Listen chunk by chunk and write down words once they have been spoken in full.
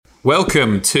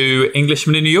Welcome to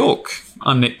Englishmen in New York.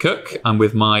 I'm Nick Cook. I'm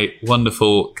with my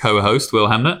wonderful co-host, Will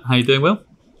Hamnett. How you doing, Will?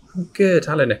 Good.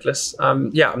 Hello, Nicholas.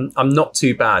 I'm not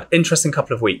too bad. Interesting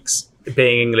couple of weeks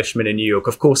being Englishmen in New York.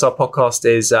 Of course, our podcast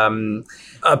is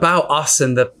about us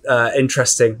and the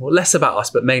less about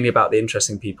us, but mainly about the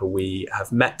interesting people we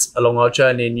have met along our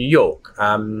journey in New York.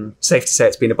 Safe to say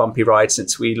it's been a bumpy ride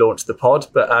since we launched the pod,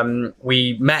 but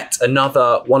we met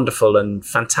another wonderful and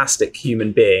fantastic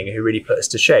human being who really put us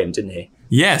to shame, didn't he?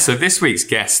 Yeah, so this week's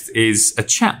guest is a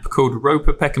chap called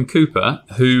Roper Peckham Cooper,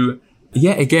 who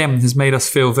yet again has made us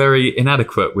feel very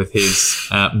inadequate with his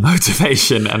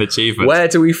motivation and achievement. Where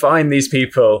do we find these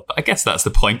people? I guess that's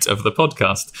the point of the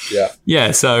podcast.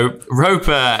 Yeah. So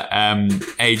Roper,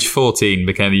 age 14,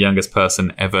 became the youngest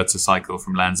person ever to cycle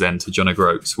from Land's End to John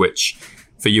O'Groats, which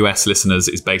for US listeners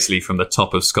is basically from the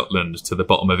top of Scotland to the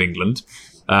bottom of England.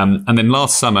 And then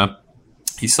last summer,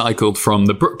 he cycled from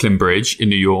the Brooklyn Bridge in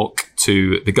New York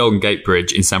to the Golden Gate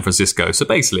Bridge in San Francisco. So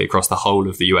basically across the whole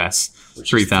of the US,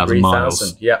 3,000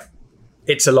 miles. Yeah.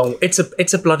 It's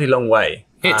a bloody long way.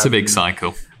 It's a big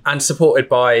cycle. And supported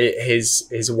by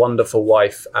his wonderful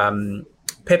wife,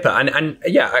 Pippa. And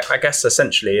I guess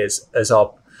essentially as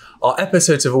our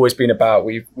episodes have always been about,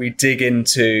 we dig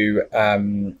into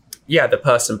the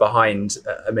person behind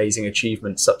amazing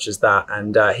achievements such as that.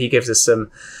 And he gives us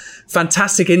some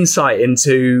fantastic insight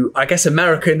into, I guess,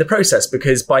 America in the process,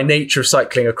 because by nature of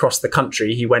cycling across the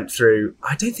country, he went through,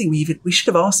 I don't think we should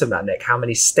have asked him that, Nick, how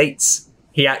many states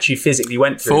he actually physically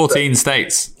went through. 14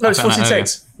 states. No, it's 14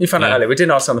 states. You found out earlier. We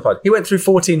didn't ask on the pod. He went through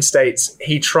 14 states.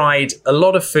 He tried a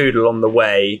lot of food along the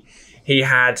way. He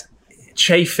had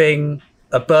chafing,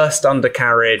 a burst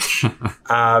undercarriage,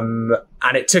 and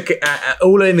it took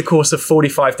all in the course of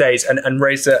 45 days and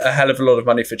raised a hell of a lot of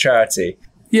money for charity.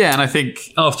 Yeah, and I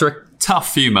think after a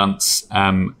tough few months,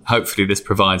 hopefully this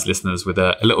provides listeners with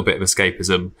a little bit of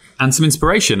escapism and some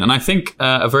inspiration. And I think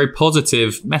a very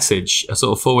positive message, a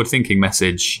sort of forward-thinking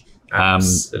message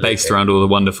based around all the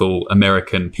wonderful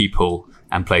American people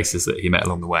and places that he met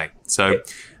along the way. So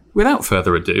without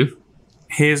further ado,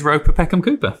 here's Roper Peckham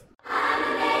Cooper.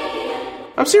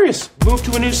 I'm serious. Move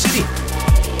to a new city.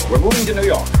 We're moving to New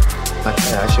York.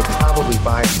 I should probably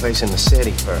buy a place in the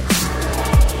city first.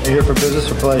 You're here for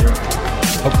business or pleasure?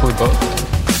 Hopefully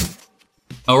both.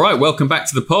 All right, welcome back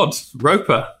to the pod.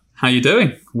 Roper, how you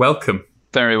doing? Welcome.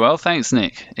 Very well, thanks,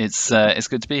 Nick. It's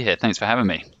good to be here. Thanks for having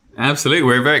me. Absolutely.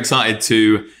 We're very excited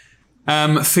to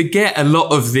forget a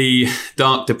lot of the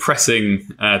dark, depressing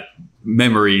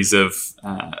memories of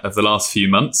the last few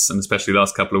months, and especially the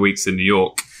last couple of weeks in New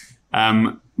York,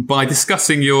 by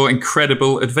discussing your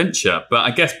incredible adventure. But I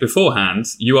guess beforehand,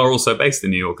 you are also based in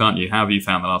New York, aren't you? How have you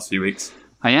found the last few weeks?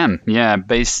 I am, yeah,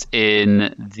 based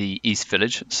in the East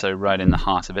Village, so right in the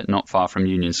heart of it, not far from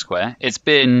Union Square. It's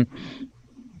been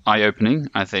eye-opening,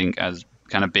 I think, as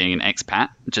kind of being an expat,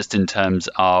 just in terms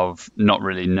of not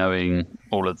really knowing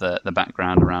all of the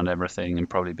background around everything and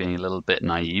probably being a little bit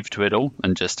naive to it all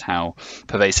and just how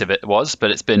pervasive it was. But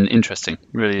it's been interesting,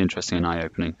 really interesting and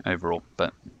eye-opening overall.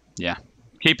 But yeah,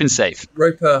 keeping safe.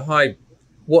 Roper, hi.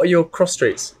 What are your cross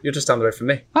streets? You're just down the road from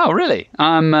me. Oh, really?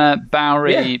 I'm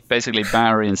Bowery, basically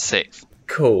Bowery and 6th.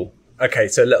 Cool. Okay,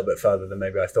 so a little bit further than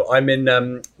maybe I thought. I'm in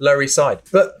Lower East Side,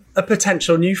 but a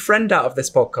potential new friend out of this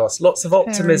podcast. Lots of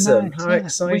optimism. Nice, How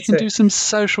exciting. We can do some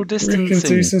social distancing. We can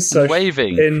do some social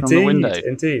waving from the window.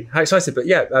 Indeed. How excited. But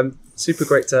yeah, super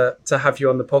great to have you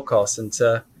on the podcast and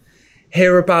to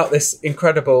hear about this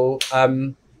incredible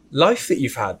life that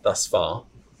you've had thus far.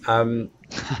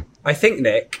 I think,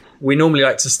 Nick, we normally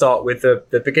like to start with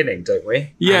the beginning, don't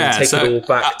we? Yeah, and take it all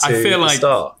back to the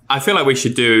start. I feel like we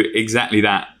should do exactly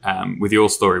that with your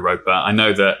story, Roper. I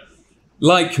know that,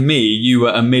 like me, you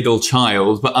were a middle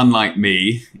child, but unlike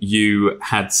me, you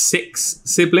had 6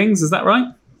 siblings. Is that right?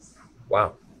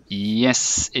 Wow.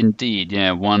 Yes, indeed.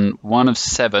 Yeah, one of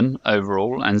 7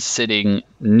 overall, and sitting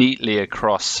neatly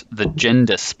across the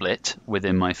gender split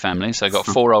within my family. So I got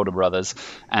 4 older brothers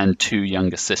and 2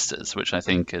 younger sisters, which I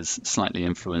think has slightly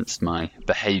influenced my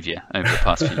behaviour over the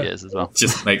past few years as well.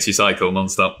 Just makes you cycle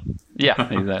nonstop. Yeah,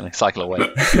 exactly. Cycle away.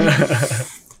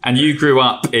 And you grew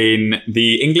up in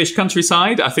the English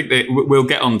countryside. I think that we'll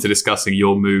get on to discussing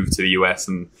your move to the US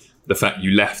and the fact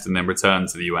you left and then returned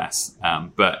to the US.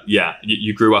 But yeah,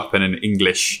 you grew up in an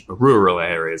English rural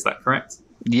area. Is that correct?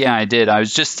 Yeah, I did. I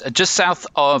was just south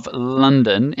of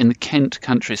London in the Kent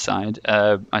countryside.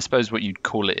 I suppose what you'd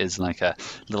call it is like a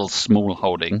little small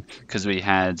holding, because we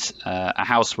had a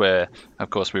house where, of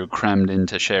course, we were crammed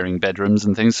into sharing bedrooms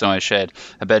and things. So I shared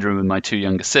a bedroom with my two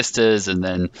younger sisters, and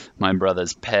then my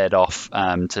brothers paired off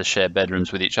to share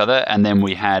bedrooms with each other. And then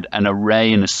we had an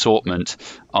array and assortment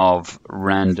of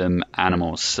random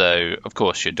animals. So, of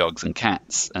course, your dogs and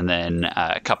cats, and then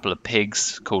a couple of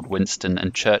pigs called Winston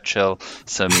and Churchill,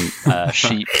 some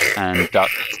sheep and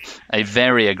ducks, a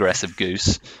very aggressive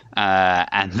goose,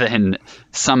 and then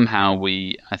somehow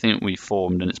I think we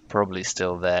formed, and it's probably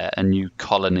still there, a new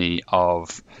colony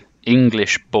of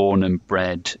English-born and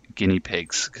bred guinea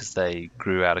pigs, because they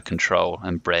grew out of control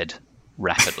and bred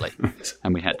rapidly,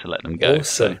 and we had to let them go.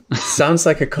 Awesome. So. Sounds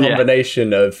like a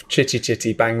combination of Chitty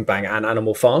Chitty Bang Bang and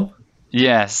Animal Farm.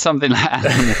 Yeah, something like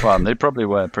Animal Farm. They probably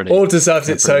were pretty. All deserves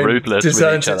its own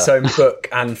book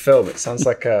and film. It sounds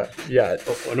like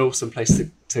an awesome place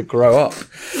to grow up.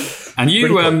 And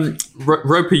you,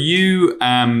 Roper, you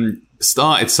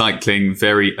started cycling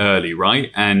very early,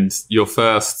 right? And your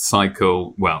first sort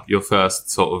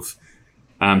of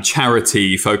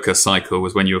charity focus cycle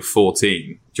was when you were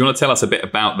 14. Do you want to tell us a bit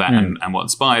about that and what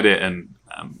inspired it, and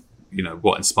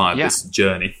what inspired this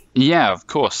journey? Yeah, of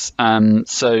course.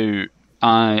 So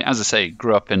I, as I say,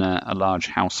 grew up in a large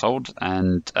household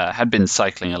and had been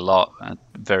cycling a lot.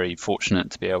 Very fortunate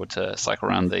to be able to cycle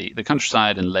around the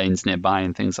countryside and lanes nearby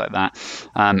and things like that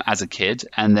as a kid.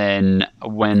 And then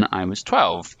when I was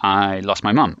 12, I lost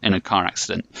my mum in a car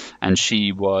accident, and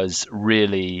she was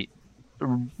really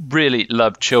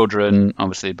loved children,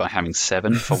 obviously by having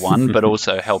 7 for one, but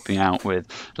also helping out with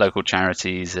local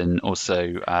charities and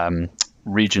also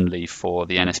regionally for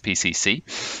the NSPCC.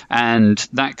 And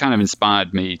that kind of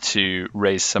inspired me to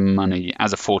raise some money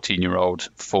as a 14-year-old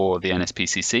for the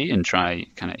NSPCC and try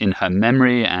kind of in her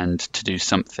memory and to do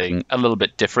something a little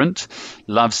bit different.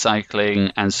 Love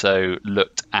cycling, and so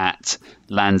looked at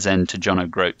Land's End to John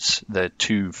O'Groats, the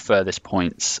 2 furthest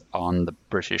points on the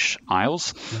British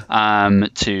Isles,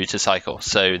 to cycle.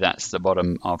 So that's the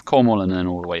bottom of Cornwall and then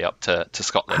all the way up to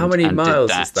Scotland. How many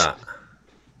miles is that?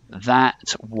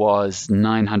 That was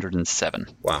 907.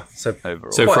 Wow. So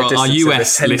overall. So for our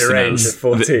US listeners,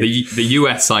 the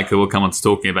US cycle we'll come on to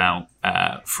talking about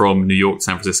from New York to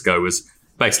San Francisco was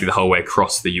basically the whole way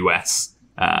across the US.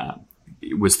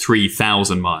 It was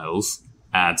 3,000 miles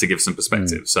to give some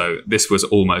perspective. So this was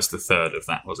almost a third of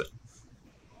that, was it?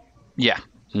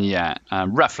 Yeah,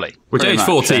 roughly. Which age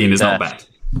 14 is not bad.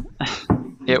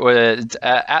 It was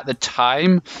at the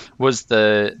time was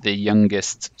the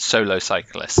youngest solo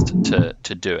cyclist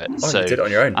to do it. Oh, you did it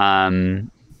on your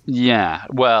own. Yeah,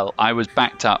 well, I was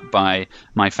backed up by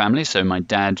my family. So my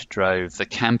dad drove the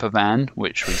camper van,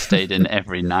 which we stayed in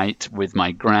every night with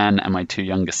my gran and my 2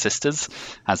 younger sisters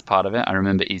as part of it. I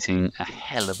remember eating a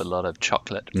hell of a lot of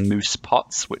chocolate mousse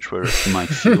pots, which were my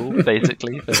fuel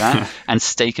basically for that, and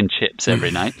steak and chips every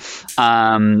night.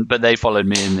 But they followed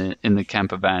me in the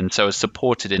camper van, so I was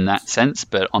supported in that sense.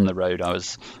 But on the road, I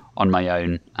was on my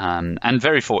own, and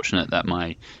very fortunate that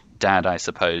my dad, I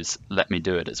suppose, let me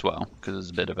do it as well, because it was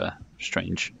a bit of a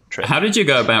strange trip. How did you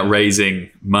go about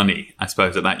raising money? I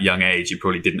suppose at that young age, you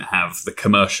probably didn't have the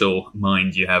commercial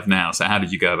mind you have now. So how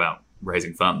did you go about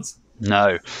raising funds?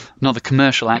 No, not the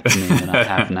commercial acumen that I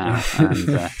have now,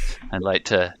 and I'd like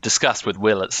to discuss with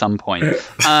Will at some point.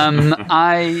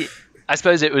 I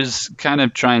suppose it was kind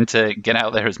of trying to get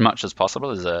out there as much as possible,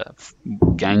 as a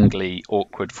gangly,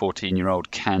 awkward 14-year-old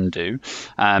can do.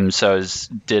 So I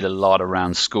did a lot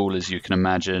around school, as you can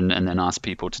imagine, and then asked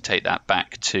people to take that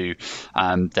back to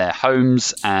their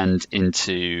homes and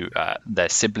into their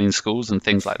sibling schools and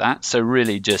things like that. So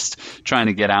really just trying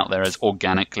to get out there as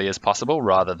organically as possible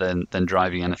rather than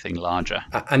driving anything larger.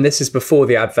 And this is before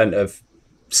the advent of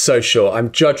social.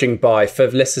 I'm judging by, for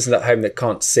listeners at home that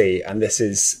can't see, and this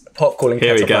is pot calling.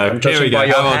 Here we go. Here we go.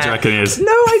 How old do you reckon he is?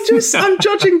 No, I'm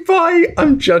judging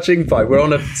by. We're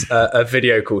on a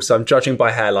video call, so I'm judging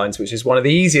by hairlines, which is one of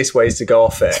the easiest ways to go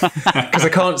off it, because I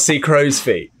can't see crow's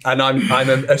feet, and I'm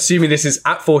assuming this is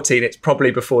at 14. It's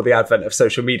probably before the advent of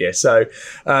social media. So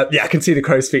I can see the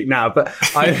crow's feet now, but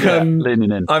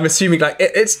leaning in. I'm assuming like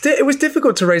it was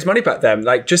difficult to raise money back then.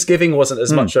 Like just giving wasn't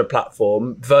as much of a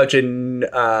platform. Virgin's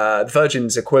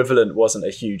equivalent wasn't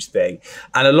a huge thing,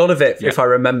 and a lot of it, if I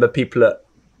remember, people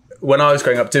when I was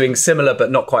growing up doing similar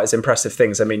but not quite as impressive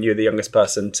things. I mean, you're the youngest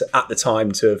person at the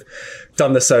time to have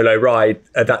done the solo ride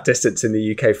at that distance in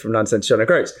the UK from Land's End to John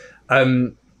O'Groats.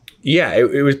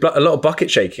 It was a lot of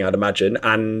bucket shaking, I'd imagine,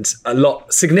 and a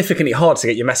lot significantly hard to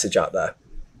get your message out there.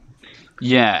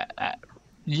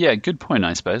 Yeah, good point,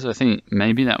 I suppose. I think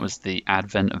maybe that was the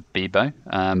advent of Bebo,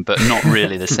 but not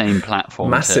really the same platform.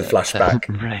 Massive flashback.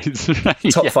 Raise.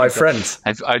 Top 5 friends.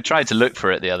 I tried to look for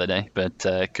it the other day, but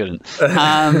couldn't.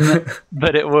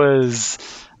 But it was...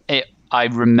 I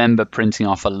remember printing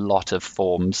off a lot of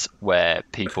forms where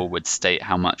people would state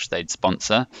how much they'd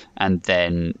sponsor and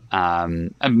then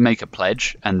and make a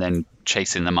pledge and then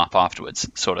chasing them up afterwards,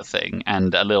 sort of thing,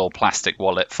 and a little plastic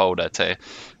wallet folder to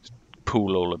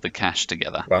pool all of the cash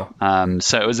together. Wow.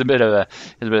 So it was a bit of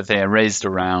a thing. I raised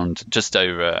around just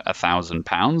over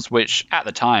 £1,000, which at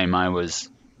the time I was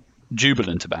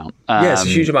jubilant about. Yeah, it's a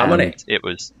huge amount of money. It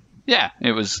was. Yeah,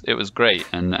 it was great,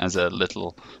 and as a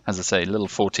little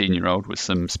 14-year-old with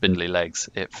some spindly legs,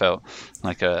 it felt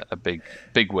like a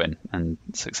big win and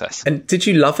success. And did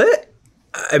you love it?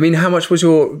 I mean, how much was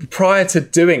prior to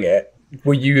doing it,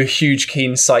 were you a huge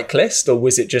keen cyclist, or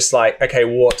was it just like, okay,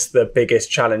 what's the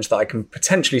biggest challenge that I can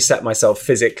potentially set myself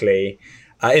physically?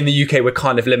 In the UK, we're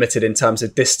kind of limited in terms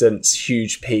of distance,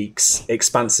 huge peaks,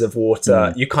 expanses of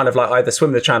water. You kind of like either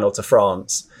swim the Channel to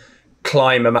France,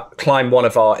 climb one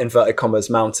of our inverted commas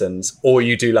mountains, or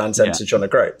you do Land's End to John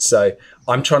O'Groats. So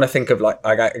I'm trying to think of, like,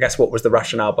 I guess, what was the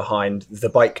rationale behind the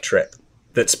bike trip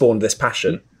that spawned this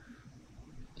passion?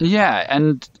 Yeah,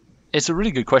 and it's a really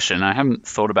good question. I haven't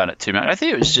thought about it too much. I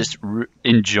think it was just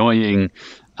enjoying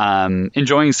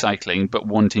cycling, but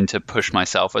wanting to push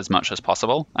myself as much as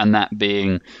possible, and that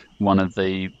being one of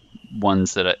the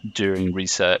ones that during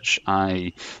research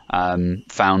I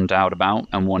found out about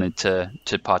and wanted to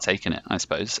partake in it, I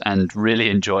suppose, and really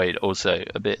enjoyed also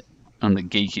a bit on the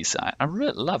geeky side. I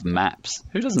really love maps.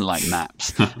 Who doesn't like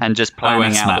maps? And just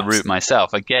planning out the route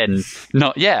myself. Again,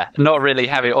 not really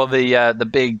having all the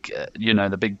big,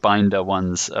 the big binder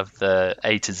ones of the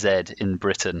A to Z in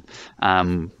Britain,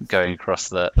 going across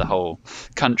the whole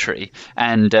country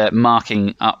and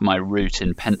marking up my route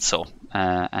in pencil.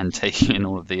 And taking in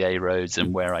all of the A roads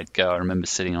and where I'd go. I remember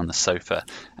sitting on the sofa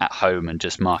at home and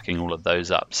just marking all of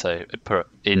those up. So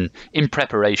in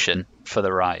preparation for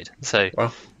the ride. So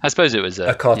I suppose it was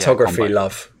a cartography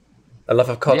love. A love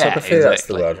of cartography. Yeah, exactly. That's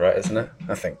the word, right? Isn't it?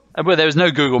 I think. Well, there was no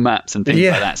Google Maps and things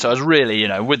like that. So I was really,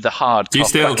 with the hard. Do you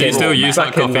still use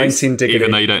hard copies,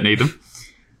 even though you don't need them?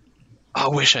 I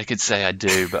wish I could say I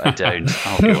do, but I don't.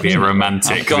 Be a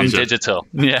romantic. I've gone digital.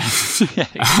 Yeah.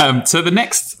 So the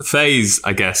next phase,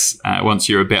 I guess, once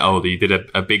you're a bit older, you did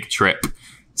a big trip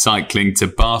cycling to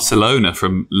Barcelona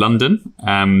from London.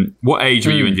 What age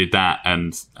were you when you did that,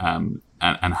 and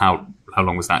how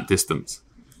long was that distance?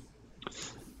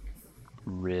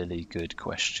 Really good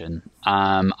question.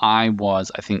 I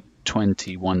was, I think,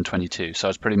 21, 22. So I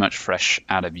was pretty much fresh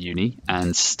out of uni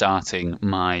and starting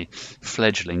my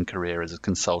fledgling career as a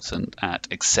consultant at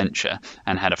Accenture,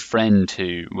 and had a friend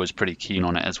who was pretty keen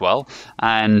on it as well.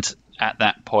 And at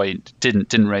that point,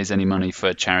 didn't raise any money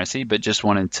for charity, but just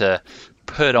wanted to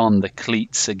put on the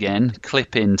cleats again,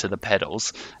 clip into the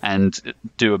pedals, and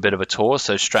do a bit of a tour.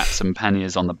 So strap some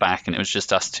panniers on the back, and it was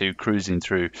just us two cruising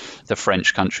through the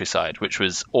French countryside, which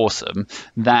was awesome.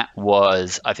 That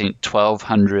was, I think,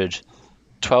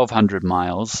 1,200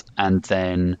 miles, and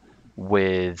then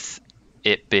with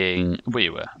it being, we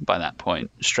were by that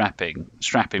point strapping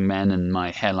men, and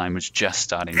my hairline was just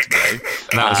starting to go.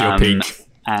 That was your peak.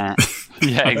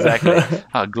 Yeah, exactly.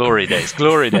 Oh, glory days.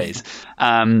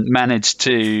 Managed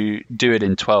to do it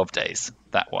in 12 days,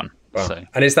 that one. Wow. So,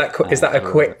 and is that a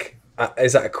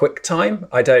quick time?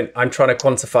 I'm trying to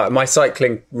quantify it. My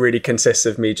cycling really consists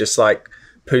of me just like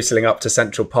pootling up to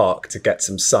Central Park to get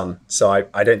some sun. So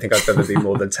I don't think I've ever been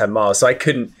more than 10 miles. So I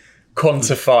couldn't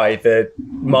quantify the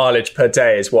mileage per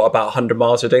day as what, about 100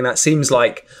 miles we're doing. That seems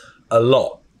like a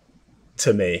lot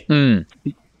to me.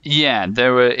 Yeah,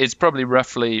 it's probably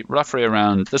roughly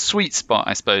around the sweet spot,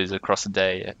 I suppose, across a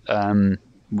day,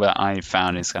 where I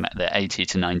found is kind of the 80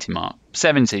 to 90 mark,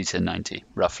 70 to 90,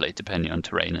 roughly, depending on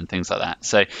terrain and things like that.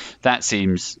 So that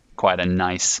seems quite a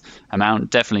nice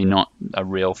amount. Definitely not a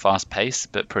real fast pace,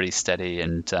 but pretty steady,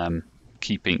 and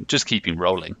keeping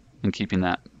rolling and keeping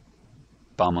that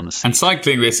bum on the seat. And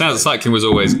cycling, it sounds like cycling was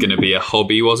always going to be a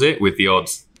hobby, was it? With the odd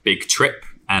big trip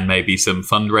and maybe some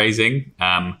fundraising,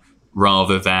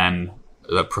 rather than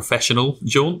a professional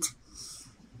jaunt?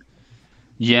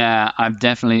 Yeah, I've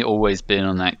definitely always been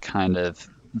on that kind of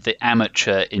the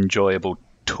amateur enjoyable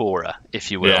tourer,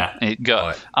 if you will.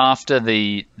 Yeah. After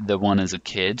the one as a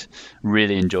kid,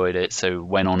 really enjoyed it. So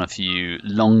went on a few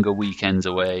longer weekends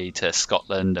away to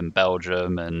Scotland and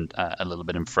Belgium and a little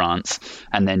bit in France,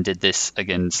 and then did this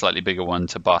again, slightly bigger one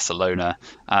to Barcelona,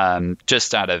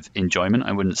 just out of enjoyment.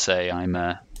 I wouldn't say I'm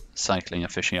a cycling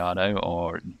aficionado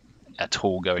or at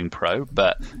all going pro,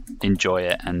 but enjoy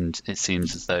it, and it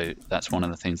seems as though that's one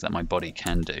of the things that my body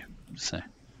can do. So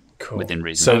cool. Within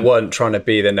reason. So weren't trying to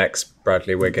be the next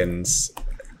Bradley Wiggins,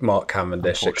 Mark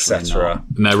Cavendish, etc.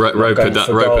 No,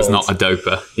 Roper's not a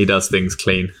doper. He does things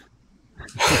clean.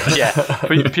 Yeah,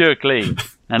 pure clean.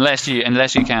 Unless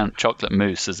you count chocolate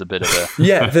mousse as a bit of a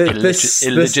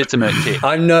illegitimate kick.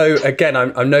 I'm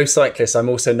no cyclist. I'm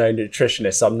also no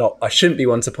nutritionist. I shouldn't be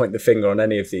one to point the finger on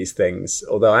any of these things.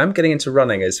 Although I am getting into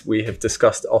running, as we have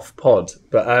discussed off pod.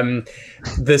 But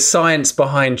the science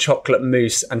behind chocolate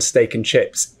mousse and steak and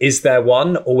chips, is there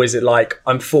one, or is it like,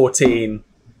 I'm 14?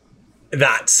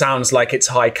 That sounds like it's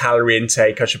high calorie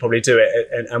intake. I should probably do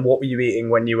it. And what were you eating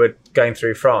when you were going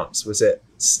through France? Was it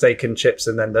steak and chips,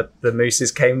 and then the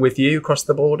mousses came with you across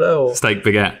the border, or steak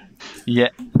baguette? Yeah,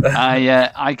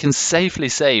 I can safely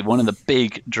say one of the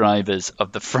big drivers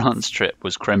of the France trip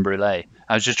was creme brulee.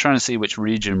 I was just trying to see which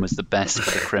region was the best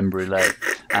for the creme brulee.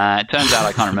 It turns out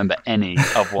I can't remember any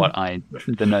of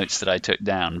the notes that I took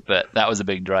down, but that was a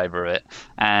big driver of it.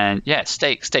 And yeah,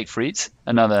 steak frites,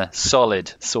 another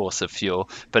solid source of fuel,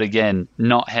 but again,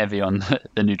 not heavy on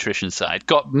the nutrition side.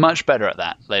 Got much better at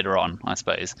that later on, I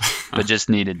suppose, but just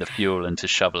needed the fuel and to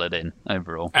shovel it in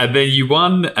overall. And then you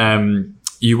won.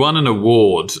 You won an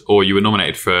award, or you were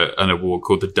nominated for an award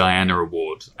called the Diana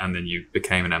Award, and then you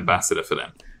became an ambassador for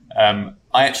them.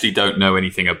 I actually don't know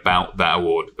anything about that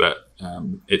award, but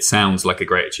it sounds like a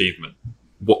great achievement.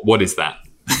 What is that?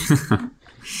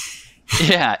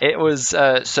 Yeah, it was.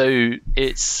 So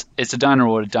it's a Diana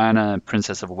Award, Diana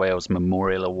Princess of Wales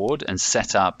Memorial Award, and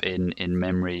set up in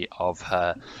memory of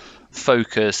her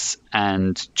focus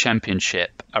and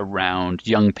championship around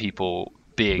young people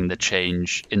being the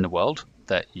change in the world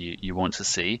that you want to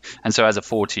see. And so as a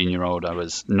 14-year-old, I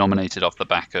was nominated off the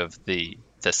back of the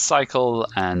cycle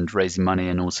and raising money,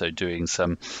 and also doing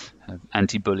some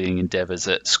anti-bullying endeavors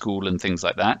at school and things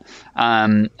like that.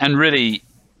 And really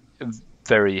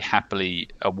very happily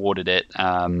awarded it,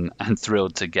 and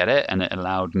thrilled to get it. And it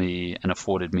allowed me and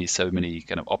afforded me so many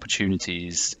kind of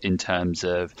opportunities in terms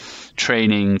of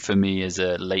training for me as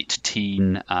a late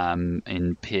teen,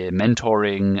 in peer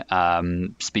mentoring,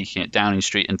 speaking at Downing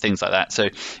Street and things like that. So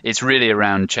it's really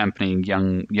around championing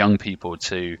young people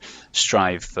to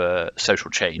strive for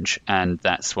social change. And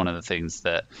that's one of the things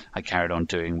that I carried on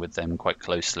doing with them quite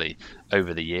closely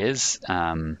over the years,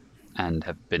 and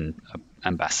have been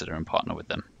ambassador and partner with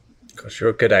them. Gosh, you're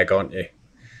a good egg, aren't you?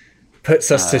 Puts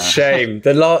us to shame.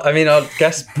 Our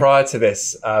guest prior to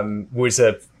this was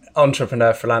a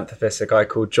entrepreneur philanthropist, a guy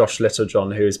called Josh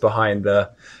Littlejohn, who is behind the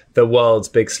world's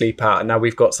big sleep out. And now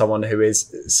we've got someone who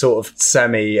is sort of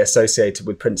semi-associated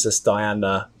with Princess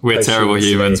Diana. We're terrible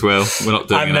humans, Will. We're not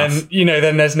doing enough. And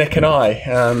then there's Nick and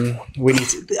I. We need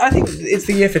to, I think it's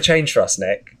the year for change for us,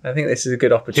 Nick. I think this is a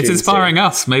good opportunity. It's inspiring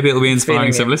us. Maybe it'll be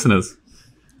inspiring some listeners.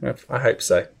 I hope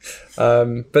so.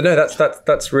 But no,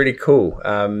 that's really cool.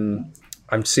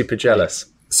 I'm super jealous.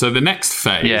 So the next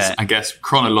phase, I guess,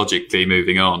 chronologically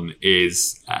moving on,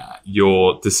 is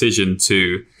your decision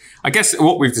to, I guess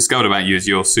what we've discovered about you is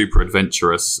you're super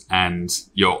adventurous and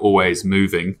you're always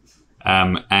moving.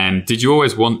 And did you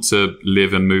always want to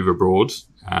live and move abroad?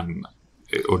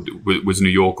 Or was New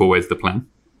York always the plan?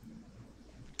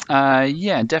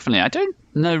 Yeah, definitely. I don't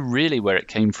know really where it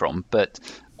came from, but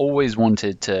always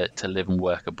wanted to live and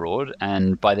work abroad.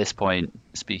 And by this point,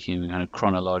 speaking kind of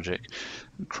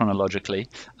chronologically,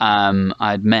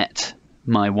 I'd met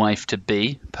my wife to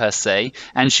be, per se,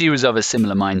 and she was of a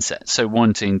similar mindset, so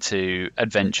wanting to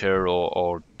adventure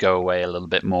or go away a little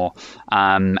bit more.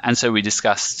 And so we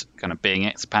discussed kind of being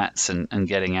expats and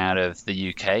getting out of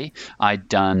the UK. I'd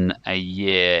done a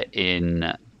year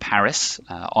in Paris,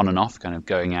 on and off, kind of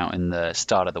going out in the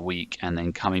start of the week and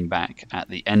then coming back at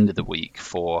the end of the week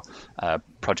for a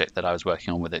project that I was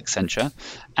working on with Accenture,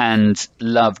 and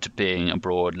loved being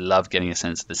abroad, loved getting a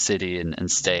sense of the city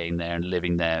and staying there and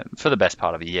living there for the best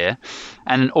part of a year.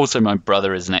 And also my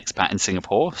brother is an expat in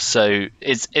Singapore, so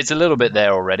it's a little bit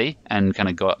there already, and kind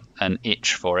of got an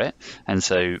itch for it. And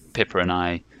so Pippa and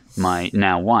I, my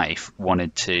now wife,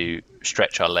 wanted to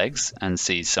stretch our legs and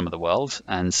see some of the world.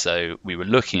 And so we were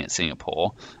looking at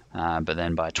Singapore, but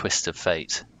then by a twist of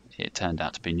fate, it turned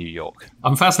out to be New York.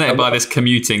 I'm fascinated by this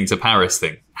commuting to Paris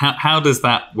thing. How does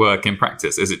that work in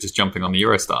practice? Is it just jumping on the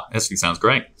Eurostar? It actually sounds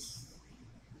great.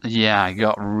 Yeah, I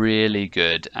got really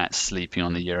good at sleeping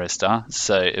on the Eurostar.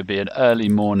 So it'd be an early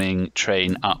morning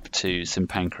train up to St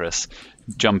Pancras,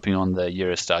 jumping on the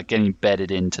Eurostar, getting bedded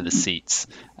into the seats,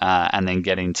 and then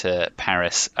getting to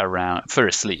Paris for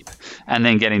a sleep, and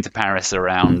then getting to Paris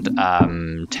around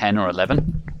 10 or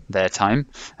 11, their time,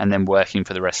 and then working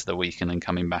for the rest of the week, and then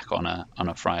coming back on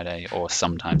a Friday or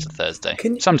sometimes a Thursday.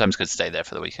 Sometimes could stay there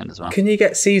for the weekend as well. Can you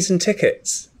get season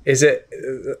tickets? Is it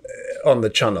on the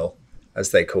channel,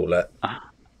 as they call it?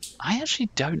 I actually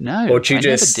don't know. Or do you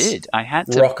just never did. I had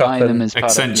to buy them as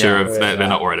part Accenture of... they're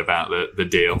not worried about the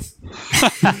deal.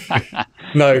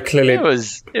 No, clearly.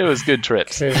 It was good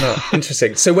trips. Clearly not.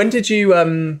 Interesting. So when did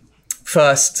you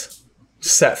first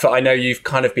set foot? I know you've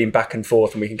kind of been back and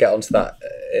forth, and we can get onto that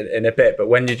in a bit, but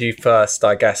when did you first,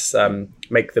 I guess,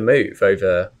 make the move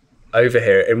over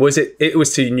here? And was it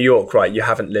was to New York, right? You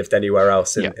haven't lived anywhere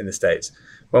else in the States.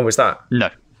 When was that? No.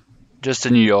 Just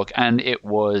to New York, and it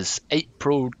was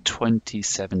April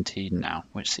 2017 now,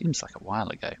 which seems like a while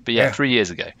ago. But 3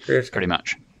 years ago, pretty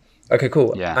much. Okay,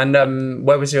 cool. Yeah. And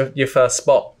where was your first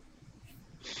spot?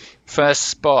 First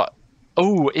spot.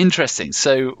 Oh, interesting.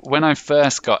 So when I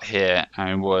first got here,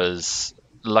 I was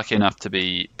lucky enough to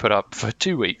be put up for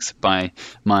 2 weeks by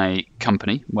my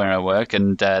company where I work,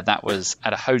 and that was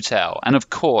at a hotel. And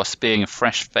of course, being a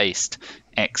fresh-faced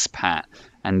expat,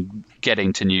 and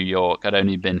getting to New York, I'd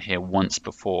only been here once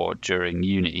before during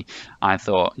uni. I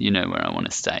thought, you know where I want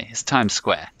to stay. It's Times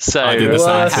Square. So I did the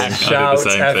same thing. Shout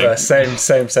ever.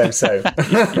 Same.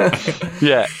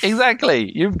 Yeah,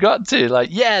 exactly. You've got to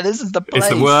this is the place.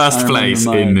 It's the worst place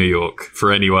in New York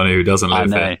for anyone who doesn't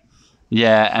live there.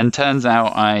 Yeah, and turns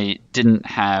out I didn't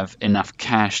have enough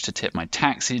cash to tip my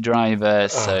taxi driver,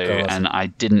 and I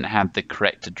didn't have the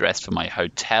correct address for my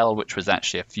hotel, which was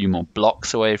actually a few more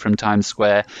blocks away from Times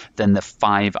Square than the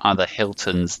 5 other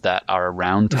Hiltons that are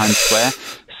around Times Square.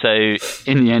 So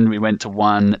in the end, we went to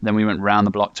one, then we went round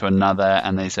the block to another,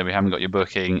 and they said, we haven't got your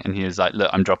booking. And he was like, look,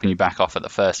 I'm dropping you back off at the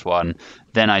first one.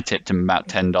 Then I tipped him about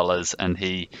 $10, and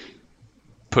he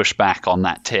push back on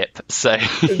that tip. So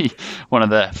one of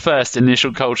the first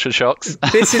initial culture shocks.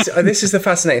 This is the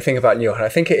fascinating thing about New York, and I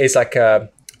think it is like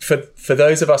for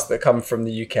those of us that come from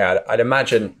the UK, I'd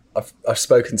imagine I've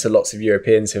spoken to lots of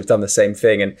Europeans who have done the same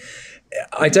thing, and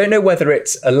I don't know whether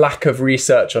it's a lack of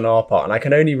research on our part, and I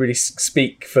can only really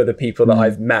speak for the people that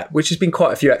I've met, which has been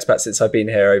quite a few expats since I've been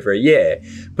here over a year,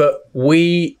 but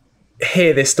we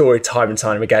hear this story time and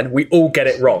time again. We all get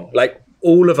it wrong. Like,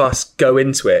 all of us go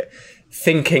into it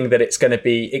thinking that it's going to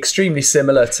be extremely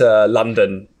similar to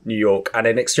London, New York, and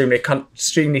an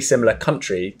extremely similar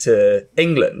country to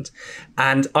England.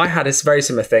 And I had this very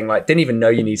similar thing, like, didn't even know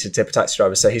you need to tip a taxi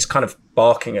driver. So he's kind of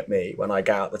barking at me when I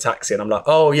get out the taxi, and I'm like,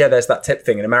 oh yeah, there's that tip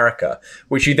thing in America,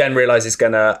 which you then realize is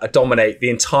going to dominate the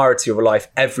entirety of your life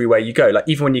everywhere you go. Like,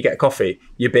 even when you get a coffee,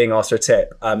 you're being asked for a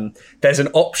tip. There's an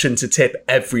option to tip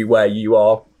everywhere you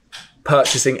are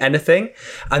purchasing anything.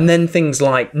 And then things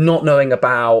like not knowing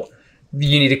about,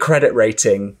 you need a credit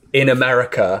rating in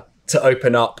America to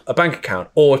open up a bank account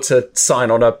or to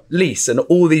sign on a lease, and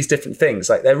all these different things.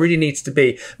 Like, there really needs to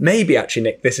be, maybe actually,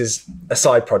 Nick, this is a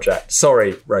side project.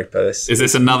 Sorry, Roper. Is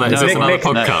this another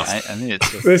podcast? I think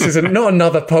it's this is not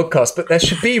another podcast, but there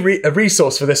should be a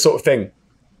resource for this sort of thing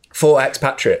for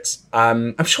expatriates.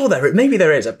 I'm sure maybe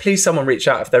there is. Please, someone reach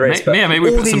out if there is. Maybe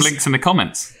we put some links in the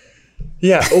comments.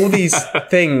 Yeah, all these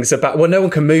things about, well, no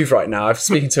one can move right now. I'm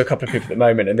speaking to a couple of people at the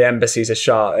moment, and the embassies are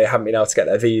shut. They haven't been able to get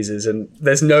their visas, and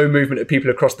there's no movement of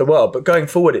people across the world. But going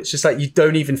forward, it's just like, you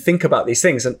don't even think about these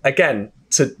things. And again,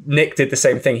 Nick did the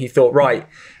same thing. He thought, right,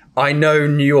 I know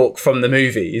New York from the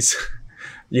movies.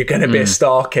 You're going to be a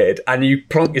star kid, and you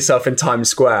plonk yourself in Times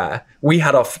Square.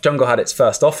 Jungle had its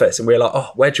first office, and we were like,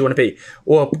 oh, where do you want to be?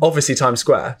 Well, obviously Times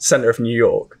Square, center of New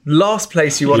York. Last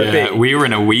place you want to be. We were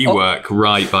in a WeWork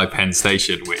right by Penn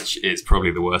Station, which is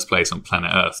probably the worst place on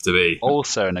planet Earth to be.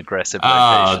 Also an aggressive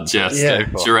location.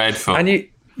 Just dreadful. And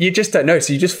you just don't know,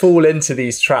 so you just fall into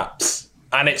these traps.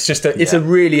 And it's just a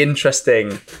really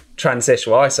interesting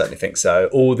transition. Well, I certainly think so.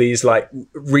 All these like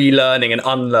relearning and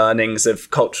unlearnings of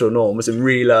cultural norms and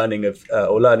relearning of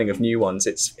or learning of new ones.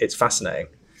 It's fascinating.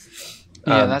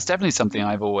 Yeah, that's definitely something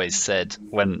I've always said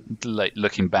when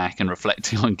looking back and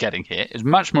reflecting on getting here. It's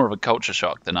much more of a culture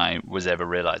shock than I was ever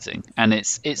realizing. And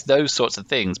it's those sorts of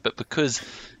things. But because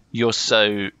you're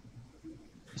so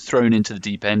thrown into the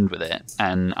deep end with it,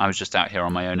 and I was just out here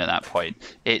on my own at that point,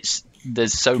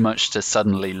 there's so much to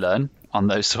suddenly learn on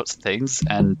those sorts of things,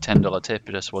 and $10 tip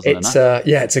just wasn't enough.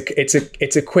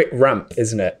 It's a quick ramp,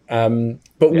 isn't it?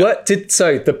 But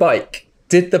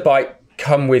the bike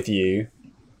come with you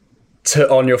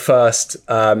on your first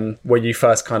when you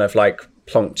first kind of like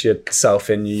plonked yourself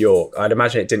in New York? I'd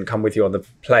imagine it didn't come with you on the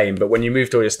plane, but when you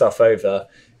moved all your stuff over,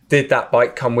 did that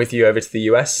bike come with you over to the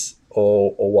US,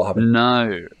 or what happened?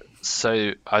 No.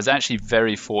 So I was actually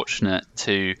very fortunate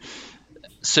to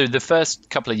So the first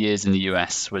couple of years in the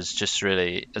US was just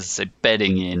really, as I say,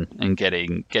 bedding in and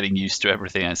getting used to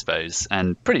everything, I suppose,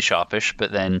 and pretty sharpish.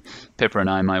 But then Pippa and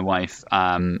I, my wife,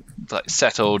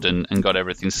 settled and got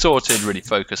everything sorted, really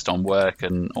focused on work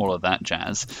and all of that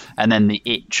jazz. And then the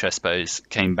itch, I suppose,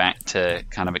 came back to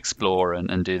kind of explore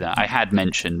and do that. I had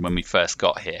mentioned when we first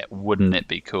got here, wouldn't it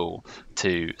be cool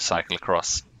to cycle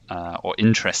across or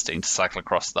interesting to cycle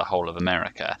across the whole of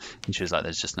America? And she was like,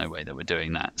 there's just no way that we're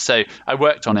doing that. So I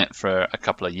worked on it for a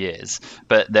couple of years,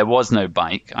 but there was no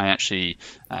bike. I actually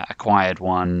acquired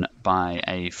one by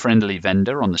a friendly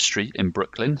vendor on the street in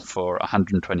Brooklyn for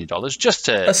 $120 just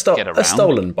to get around. A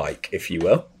stolen bike, if you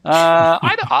will.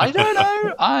 I don't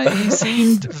know. He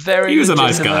seemed very. He was a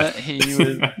nice guy. He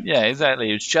was, yeah, exactly.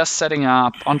 He was just setting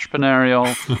up, entrepreneurial.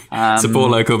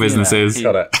 Support local businesses.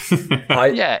 Got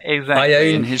it. Yeah,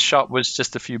 exactly. And his shop was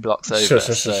just a few blocks over.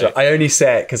 Sure. I only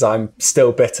say it because I'm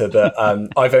still bitter that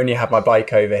I've only had my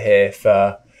bike over here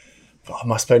for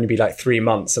must only be like 3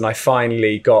 months, and I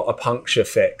finally got a puncture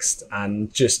fixed.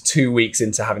 And just 2 weeks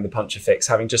into having the puncture fixed,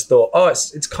 having just thought,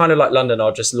 it's kind of like London,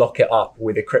 I'll just lock it up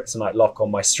with a kryptonite lock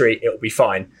on my street, it'll be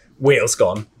fine. Wheels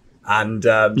gone, and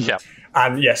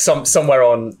somewhere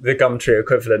on the Gumtree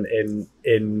equivalent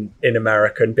in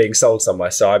America and being sold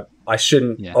somewhere. So I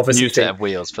shouldn't obviously new set of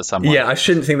wheels for someone. Yeah, I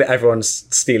shouldn't think that everyone's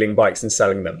stealing bikes and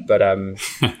selling them, but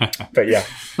yeah.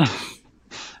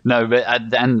 No, but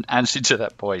and actually to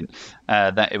that point,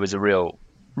 that it was a real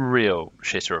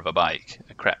shitter of a bike,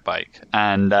 a crap bike,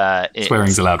 and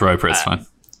swearing's allowed, Roper. It's fine.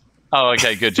 Oh,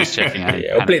 okay, good. Just checking.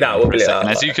 We'll bleep that. We'll bleep that.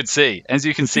 As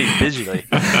you can see visually,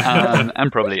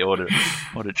 and probably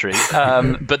auditory.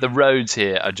 But the roads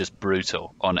here are just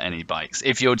brutal on any bikes.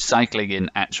 If you're cycling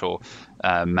in actual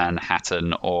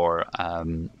Manhattan or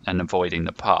and avoiding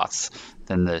the paths,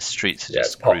 then the streets are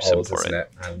just gruesome for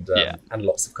it. And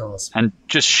lots of cars. And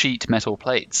just sheet metal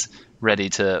plates ready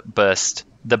to burst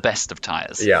the best of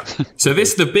tires. Yeah. So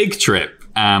the big trip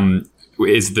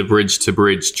is the bridge to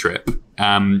bridge trip,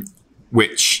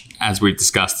 which, as we've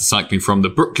discussed, is cycling from the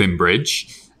Brooklyn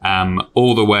Bridge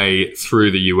all the way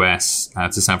through the US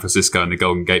to San Francisco and the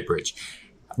Golden Gate Bridge.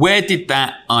 Where did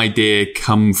that idea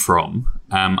come from?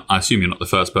 I assume you're not the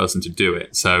first person to do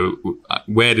it. So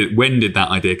when did that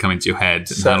idea come into your head, and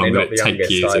Certainly how long did it take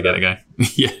you to get it going?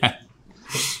 Yeah.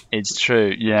 It's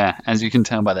true, yeah. As you can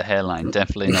tell by the hairline,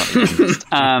 definitely not the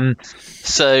youngest.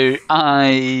 So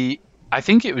I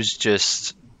think it was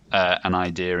just an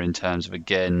idea in terms of,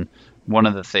 again, one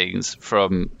of the things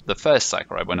from the first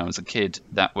cycle ride when I was a kid,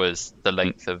 that was the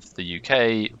length of the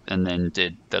UK, and then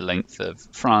did the length of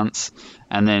France.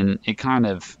 And then it kind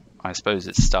of, I suppose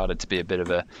it started to be a bit of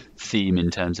a theme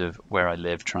in terms of where I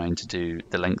live, trying to do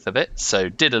the length of it. So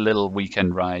did a little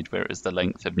weekend ride where it was the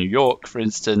length of New York, for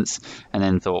instance, and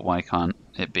then thought, why can't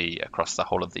it be across the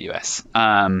whole of the US?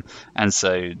 And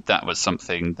so that was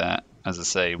something that, as I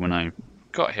say, when I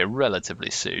got here relatively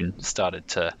soon, started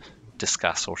to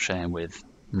discuss or share with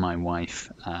my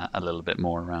wife a little bit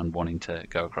more around wanting to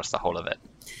go across the whole of it.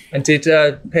 And did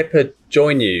Pippa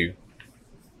join you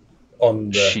on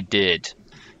the... She did.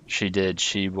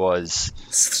 She was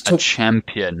a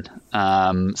champion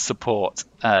support.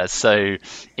 So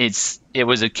it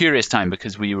was a curious time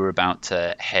because we were about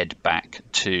to head back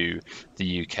to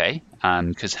the UK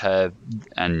because her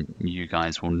and you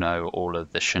guys will know all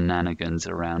of the shenanigans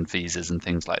around visas and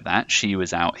things like that. She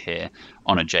was out here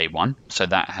on a J1, so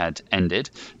that had ended,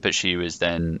 but she was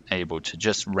then able to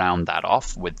just round that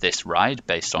off with this ride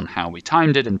based on how we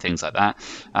timed it and things like that.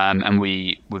 And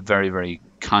we were very, very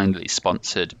kindly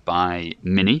sponsored by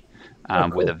Mini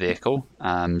with a vehicle.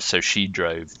 So she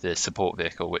drove the support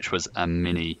vehicle, which was a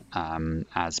Mini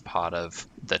as part of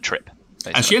the trip.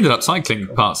 Basically. And she ended up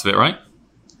cycling parts of it, right?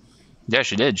 Yeah,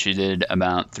 she did. She did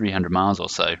about 300 miles or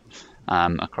so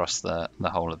across the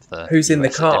whole of the Who's in the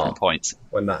US at car different points.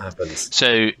 when that happens?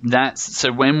 So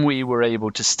when we were able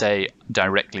to stay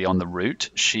directly on the route,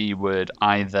 she would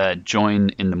either join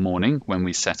in the morning when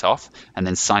we set off and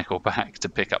then cycle back to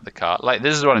pick up the car. Like,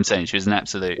 this is what I'm saying. She was an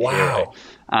absolute hero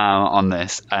on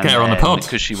this. And get her on the pod.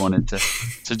 Because she wanted to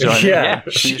join. Yeah,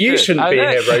 you shouldn't be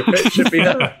here, Roper. It should be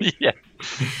her. Yeah.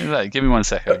 Like, give me 1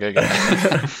 second, I'll go get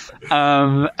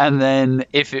it. And then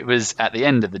if it was at the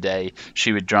end of the day,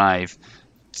 she would drive,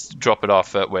 drop it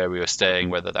off at where we were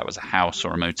staying, whether that was a house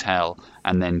or a motel,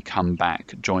 and then come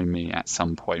back, join me at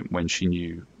some point when she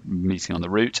knew meeting on the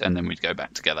route, and then we'd go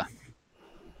back together.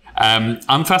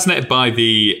 I'm fascinated by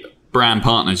the brand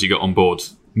partners you got on board.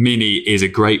 Mini is a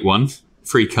great one,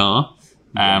 free car.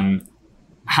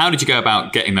 How did you go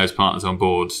about getting those partners on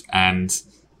board, and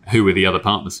who were the other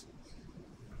partners?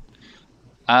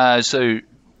 So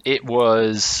it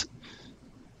was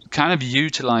kind of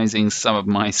utilizing some of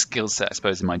my skill set, I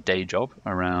suppose, in my day job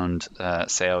around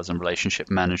sales and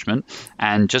relationship management,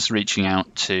 and just reaching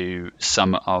out to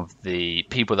some of the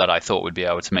people that I thought would be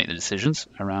able to make the decisions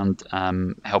around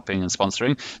helping and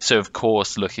sponsoring. So, of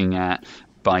course, looking at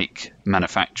bike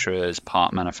manufacturers,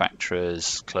 part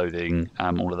manufacturers, clothing,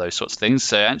 all of those sorts of things.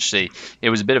 So actually, it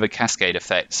was a bit of a cascade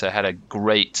effect. So I had a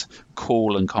great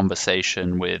call and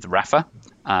conversation with Rafa,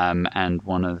 and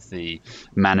one of the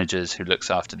managers who looks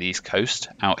after the East Coast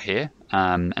out here,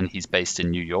 and he's based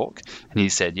in New York. And he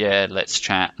said, yeah, let's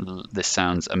chat. This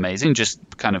sounds amazing. Just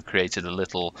kind of created a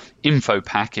little info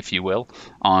pack, if you will,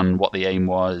 on what the aim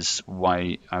was,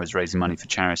 why I was raising money for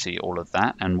charity, all of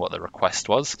that, and what the request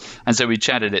was. And so we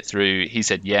chatted it through. He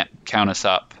said, yeah, count us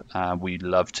up. We'd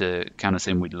love to count us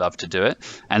in. We'd love to do it.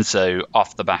 And so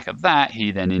off the back of that,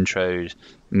 he then introed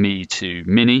me to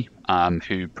Mini,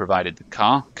 who provided the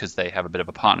car because they have a bit of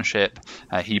a partnership.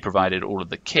 He provided all of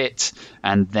the kit,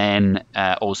 and then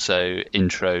also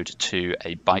introed to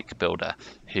a bike builder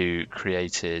who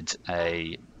created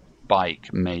a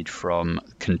bike made from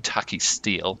Kentucky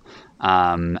steel,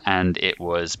 and it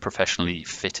was professionally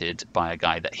fitted by a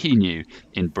guy that he knew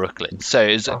in Brooklyn. So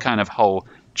it was a kind of whole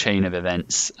chain of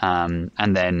events, and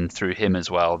then through him as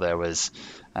well, there was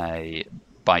a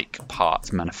bike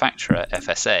parts manufacturer,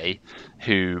 FSA,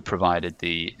 who provided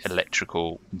the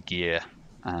electrical gear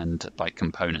and bike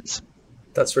components.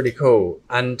 That's really cool.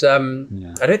 And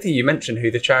I don't think you mentioned who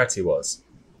the charity was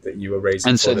that you were raising.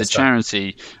 And so for the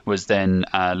charity was then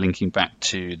linking back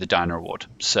to the Diner Award.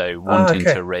 So wanting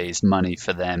to raise money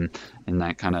for them in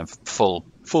that kind of full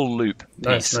loop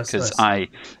piece. Because I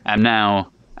am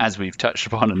now, as we've touched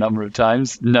upon a number of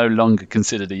times, no longer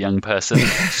considered a young person.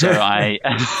 So I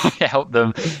help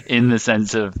them in the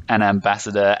sense of an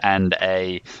ambassador and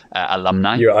a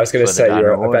alumni. I was going to say,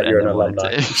 I bet you're an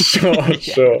alumni.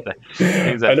 Sure.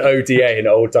 Exactly. An ODA, an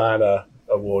Old Diana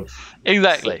Award.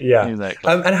 Exactly. Yeah.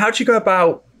 Exactly. And how do you go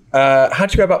about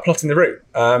plotting the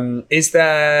route? Is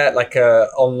there like a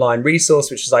online resource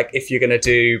which is like, if you're going to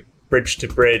do bridge to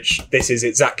bridge, this is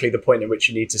exactly the point at which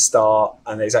you need to start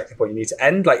and exactly the point you need to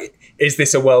end? Like, is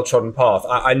this a well-trodden path?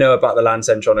 I know about the Land's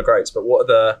End John O'Groats, but what are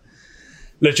the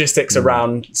logistics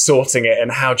around sorting it, and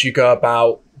how do you go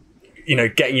about,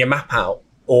 getting your map out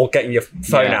or getting your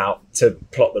phone out to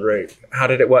plot the route? How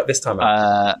did it work this time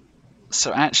out?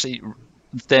 So actually,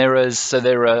 there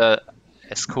are,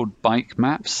 it's called bike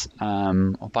maps,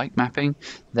 or bike mapping.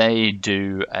 They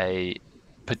do a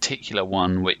particular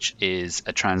one which is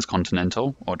a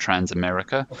transcontinental or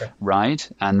trans-America ride,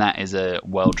 and that is a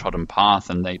well-trodden path,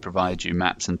 and they provide you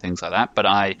maps and things like that.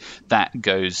 But that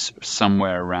goes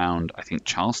somewhere around, I think,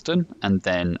 Charleston, and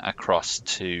then across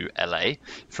to LA,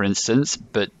 for instance.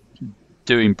 But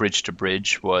doing bridge to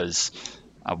bridge was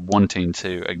wanting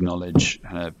to acknowledge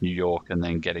New York and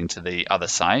then getting to the other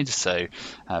side, so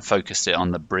focused it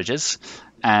on the bridges,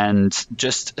 and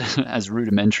just as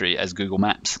rudimentary as Google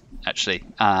Maps. Actually,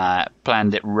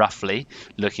 planned it roughly,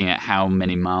 looking at how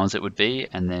many miles it would be,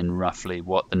 and then roughly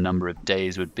what the number of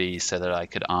days would be, so that I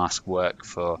could ask work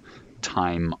for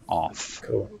time off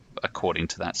according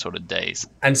to that sort of days.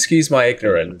 And excuse my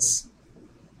ignorance,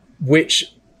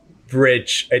 which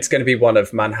bridge? It's going to be one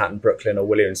of Manhattan, Brooklyn, or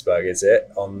Williamsburg, is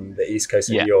it, on the East Coast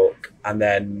of New York? And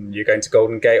then you're going to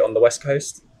Golden Gate on the West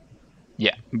Coast?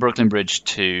 Yeah, Brooklyn Bridge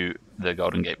to the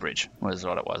Golden Gate Bridge was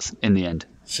what it was in the end.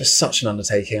 It's just such an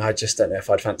undertaking. I just don't know if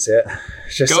I'd fancy it.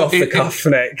 Just off the cuff,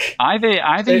 Nick. I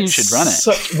think you should run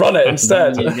it. Run it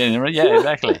instead. Yeah,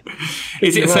 exactly.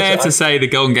 Is it fair to say the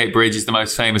Golden Gate Bridge is the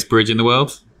most famous bridge in the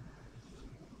world?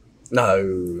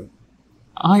 No.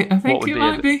 I think it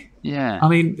might be. Yeah. I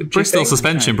mean, Bristol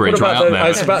Suspension Bridge right up there. I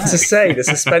was about to say the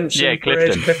suspension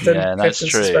Clifton. bridge. Yeah, that's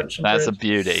true. That's a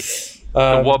beauty.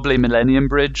 The wobbly Millennium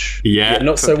Bridge. Yeah,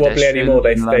 not so wobbly anymore.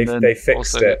 They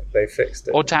fixed it. They fixed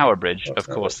it. Or Tower Bridge, of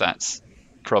course. That's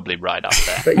probably right up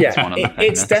there. But yeah,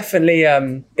 it's definitely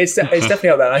it's definitely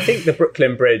up there. And I think the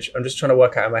Brooklyn Bridge, I'm just trying to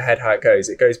work out in my head how it goes.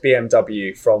 It goes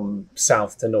BMW from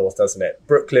south to north, doesn't it?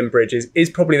 Brooklyn Bridge is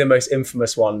probably the most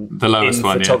infamous one. The lowest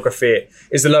one, photography.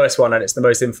 Is the lowest one, and it's the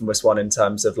most infamous one in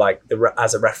terms of like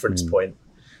as a reference point.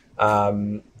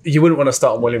 You wouldn't want to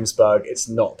start on Williamsburg. It's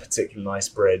not a particularly nice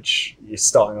bridge. You're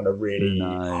starting on a really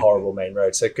horrible main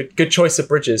road. So good choice of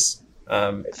bridges.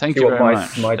 Thank you very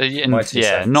much.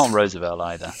 Not Roosevelt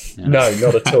either. Yeah. No,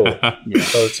 not at all.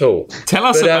 Not at all. Tell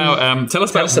us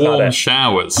about warm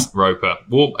showers, Roper.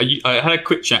 I had a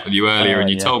quick chat with you earlier,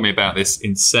 and you told me about this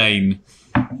insane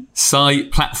site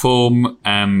platform,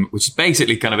 which is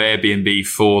basically kind of Airbnb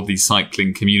for the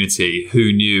cycling community.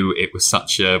 Who knew it was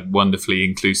such a wonderfully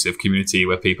inclusive community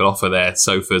where people offer their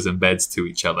sofas and beds to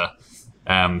each other?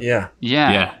 Yeah.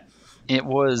 It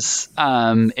was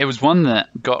one that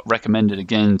got recommended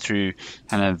again through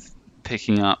kind of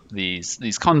picking up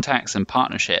these contacts and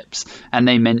partnerships, and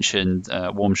they mentioned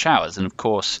warm showers, and of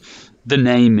course the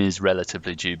name is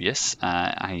relatively dubious.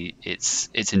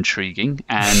 It's intriguing,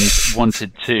 and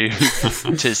wanted to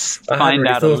just find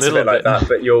out a little bit like that.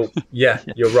 But you're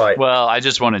right. Well, I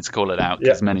just wanted to call it out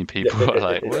because many people were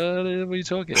like, "What are we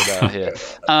talking about here?"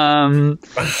 And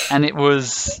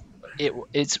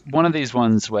it's one of these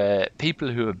ones where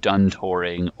people who have done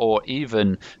touring, or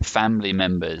even family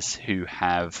members who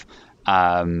have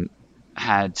had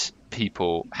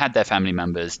their family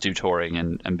members do touring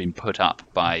and been put up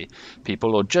by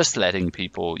people, or just letting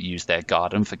people use their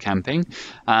garden for camping.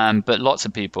 But lots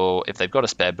of people, if they've got a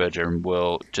spare bedroom,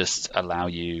 will just allow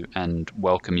you and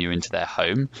welcome you into their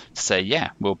home to say,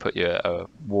 yeah, we'll put you a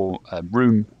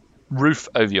roof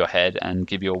over your head and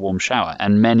give you a warm shower.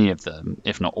 And many of them,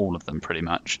 if not all of them pretty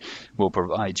much, will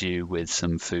provide you with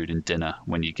some food and dinner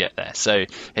when you get there. So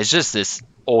it's just this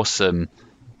awesome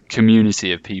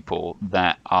community of people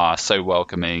that are so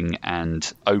welcoming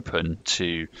and open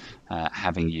to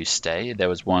having you stay. There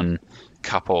was one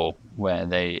couple where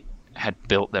they had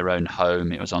built their own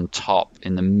home. It was on top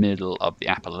in the middle of the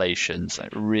Appalachians, a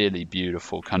really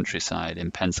beautiful countryside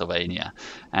in Pennsylvania,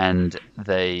 and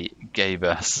they gave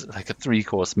us like a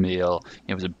 3-course meal.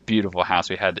 It was a beautiful house.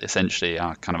 We had essentially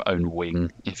our kind of own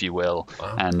wing, if you will,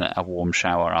 and a warm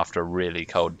shower after a really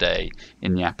cold day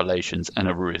in the Appalachians, and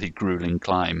a really grueling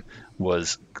climb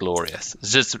was glorious.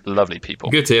 It's just lovely people.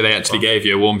 Good to hear they actually gave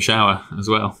you a warm shower as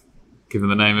well, given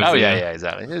the name of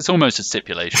exactly. It's almost a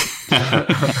stipulation.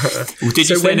 Did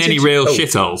you stay in any real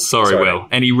shitholes? Sorry, Will.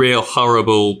 Any real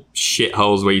horrible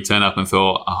shitholes where you turn up and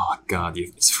thought, oh, God,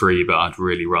 it's free, but I'd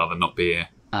really rather not be here?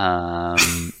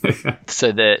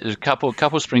 So there's a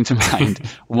couple spring to mind.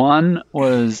 One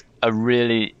was a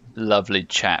really lovely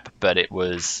chap, but it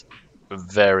was a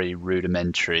very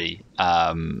rudimentary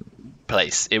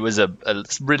place. It was a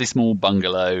really small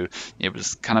bungalow. It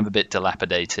was kind of a bit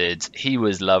dilapidated. He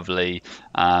was lovely.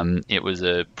 It was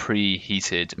a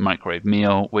preheated microwave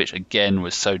meal, which again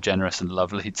was so generous and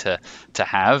lovely to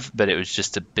have, but it was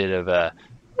just a bit of a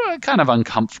kind of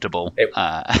uncomfortable.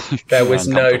 There was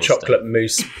no chocolate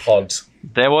mousse pod.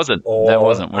 There wasn't.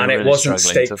 And it wasn't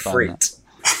steak frite.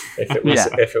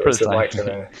 If it was the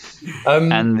microwave.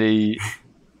 And the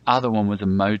other one was a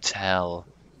motel,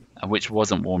 which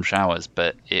wasn't warm showers,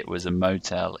 but it was a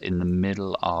motel in the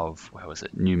middle of, where was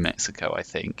it? New Mexico, I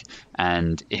think.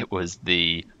 And it was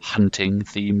the hunting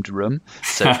themed room.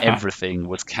 So everything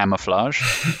was camouflage,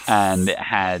 and it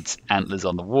had antlers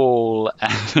on the wall,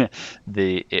 and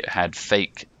it had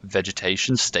fake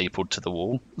vegetation stapled to the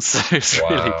wall. So it's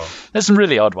there's some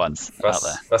really odd ones out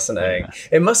there. Fascinating.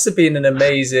 Yeah. It must have been an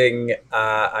amazing,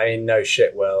 no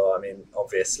shit, Will,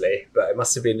 obviously, but it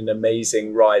must have been an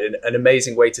amazing ride and an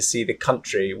amazing way to see the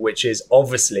country, which is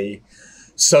obviously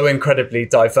so incredibly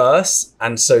diverse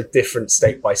and so different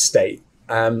state by state.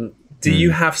 Do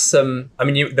you have some,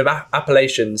 the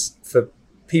Appalachians, for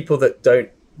people that don't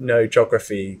know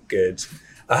geography good,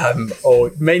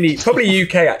 or mainly probably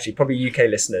UK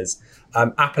listeners,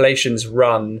 Appalachians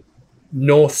run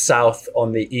north-south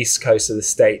on the east coast of the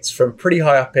States from pretty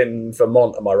high up in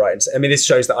Vermont, am I right? This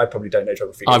shows that I probably don't know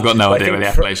geography. I've got no idea where the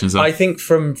Appalachians are. I think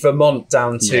from Vermont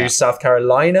down to South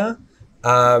Carolina.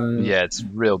 It's a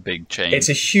real big change. It's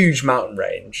a huge mountain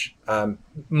range,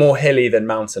 more hilly than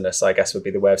mountainous, I guess would be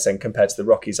the way of saying, compared to the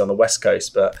Rockies on the west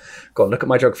coast. But go on, look at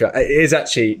my geography. It is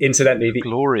actually, incidentally, the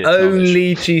glorious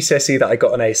only GCSE that I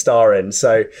got an A star in.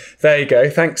 So there you go.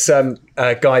 Thanks, Guy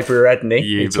Brewer-Edney.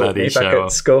 You bloody back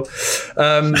at school.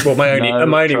 My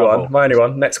only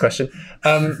one. Next question.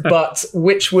 But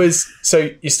which was, so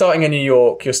you're starting in New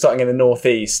York, you're starting in the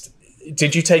Northeast.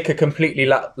 Did you take a completely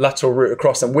lateral route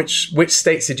across? And which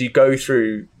states did you go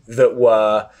through that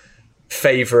were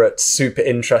favourites, super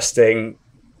interesting?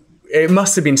 It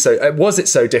must have been so. Was it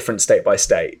so different state by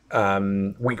state,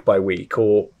 week by week,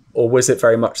 or was it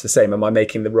very much the same? Am I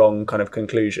making the wrong kind of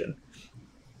conclusion?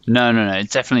 No.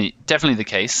 It's definitely the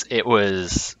case. It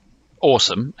was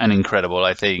awesome and incredible.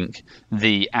 I think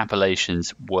the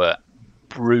Appalachians were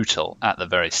brutal at the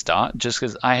very start, just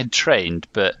because I had trained,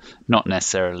 but not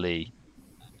necessarily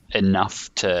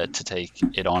enough to take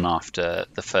it on after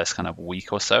the first kind of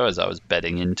week or so as I was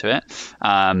bedding into it.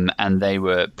 And they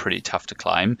were pretty tough to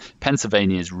climb.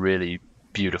 Pennsylvania is really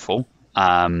beautiful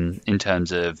in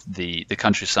terms of the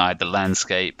countryside, the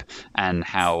landscape, and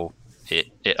how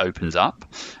it opens up.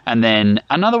 And then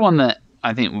another one that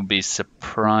I think would be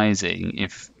surprising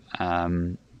if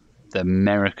the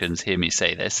Americans hear me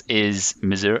say this is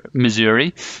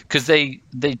Missouri, because they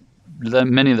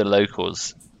many of the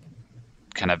locals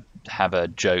kind of have a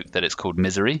joke that it's called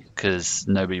misery because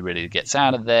nobody really gets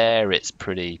out of there. It's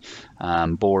pretty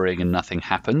boring and nothing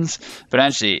happens. But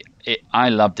actually, I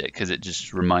loved it because it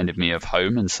just reminded me of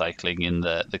home and cycling in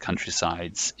the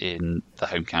countrysides in the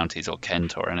home counties or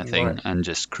Kent or anything, Right. and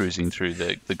just cruising through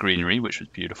the greenery, which was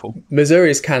beautiful. Missouri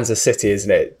is Kansas City,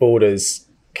 isn't it? Borders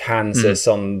Kansas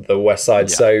on the west side.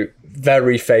 Yeah. So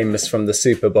very famous from the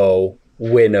Super Bowl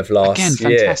win of last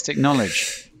Again, year. fantastic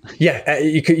knowledge. Yeah,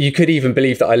 you could even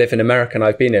believe that I live in America and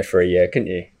I've been here for a year, couldn't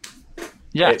you?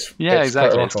 Yeah, It's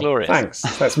exactly. It's remarkable. glorious.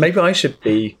 Thanks. Maybe I should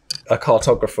be a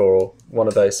cartographer or one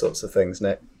of those sorts of things,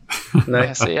 Nick. No,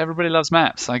 Yeah, see, everybody loves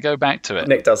maps. I go back to it.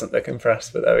 Nick doesn't look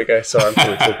impressed, but there we go. Sorry, I'm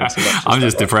probably talking too much. I'm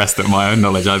just depressed at my own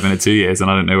knowledge. I've been here 2 years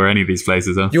and I don't know where any of these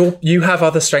places are. You have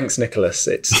other strengths, Nicholas.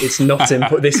 It's not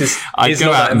important. This is. I'd is go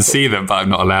not out that and see them, but I'm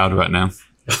not allowed right now.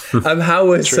 How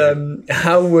was the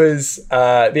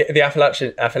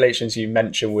Appalachians you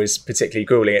mentioned was particularly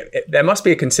grueling? There must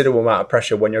be a considerable amount of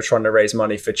pressure when you're trying to raise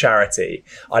money for charity.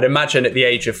 I'd imagine at the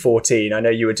age of 14, I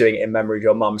know you were doing it in memory of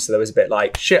your mum, so there was a bit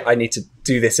like, shit, I need to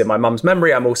do this in my mum's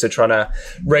memory. I'm also trying to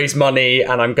raise money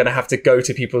and I'm going to have to go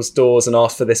to people's doors and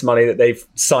ask for this money that they've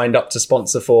signed up to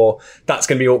sponsor for. That's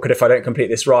going to be awkward if I don't complete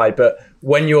this ride. But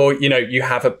when you're a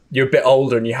bit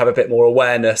older and you have a bit more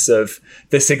awareness of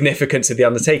the significance of the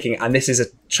undertaking, and this is a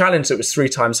challenge that was 3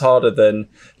 times harder than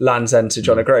Land's End to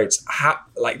John O'Groats,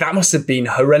 that must have been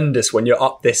horrendous when you're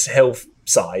up this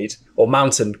hillside or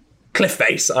mountain cliff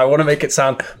face. I want to make it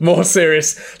sound more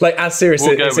serious, like as serious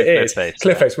as it is.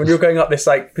 Cliff face. When you're going up this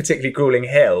like particularly grueling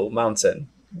mountain,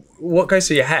 what goes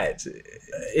through your head?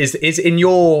 Is in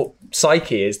your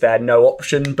psyche, is there no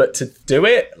option but to do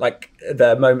it? Like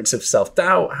the moments of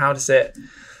self-doubt, how does it?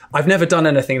 I've never done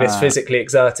anything this physically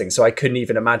exerting, so I couldn't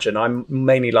even imagine. I'm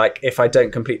mainly like, if I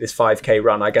don't complete this 5K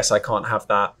run, I guess I can't have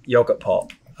that yogurt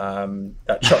pop,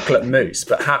 that chocolate mousse.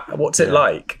 But what's it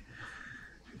like?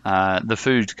 The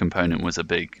food component was a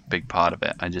big part of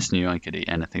it. I just knew I could eat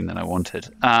anything that I wanted.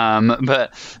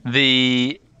 But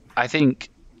I think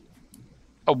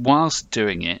whilst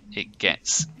doing it, it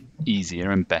gets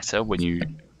easier and better when you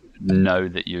know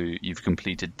that you've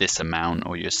completed this amount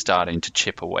or you're starting to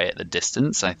chip away at the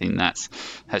distance. I think that's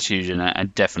huge,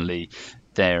 and definitely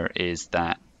there is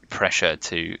that pressure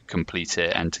to complete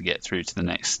it and to get through to the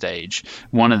next stage.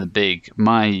 One of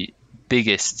my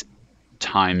biggest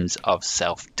times of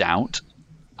self-doubt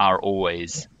are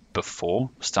always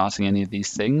before starting any of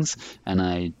these things, and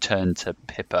I turned to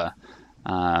Pippa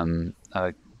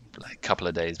a couple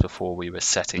of days before we were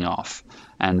setting off,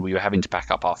 and we were having to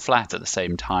pack up our flat at the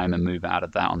same time and move out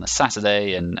of that on the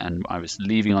Saturday, and I was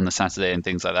leaving on the Saturday and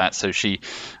things like that. So she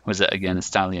was again a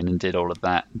stallion and did all of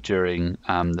that during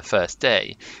the first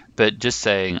day. But just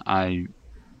saying, I'm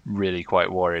really quite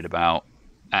worried about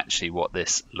actually what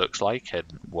this looks like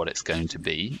and what it's going to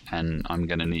be, and I'm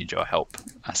going to need your help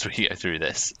as we go through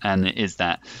this. And it is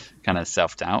that kind of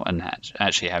self-doubt and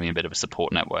actually having a bit of a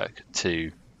support network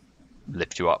to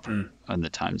lift you up in the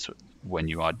times when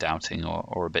you are doubting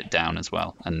or a bit down as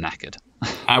well and knackered.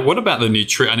 What about the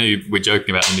nutrition? I know we're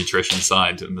joking about the nutrition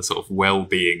side and the sort of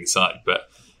well-being side, but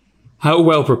how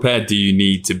well prepared do you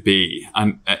need to be?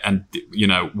 And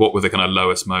what were the kind of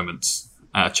lowest moments?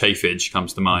 Chafage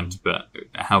comes to mind, but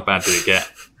how bad did it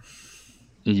get?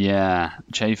 Yeah,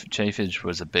 chafage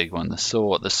was a big one. The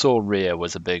sore rear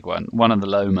was a big one. One of the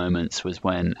low moments was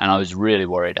when, and I was really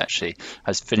worried actually,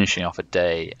 I was finishing off a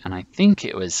day, and I think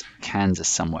it was Kansas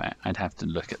somewhere. I'd have to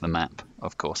look at the map,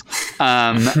 of course.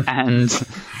 And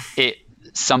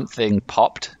something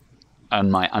popped on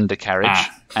my undercarriage,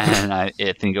 and I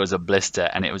think it was a blister,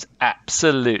 and it was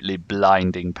absolutely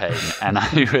blinding pain, and I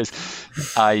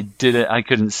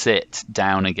couldn't sit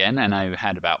down again, and I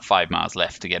had about 5 miles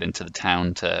left to get into the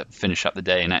town to finish up the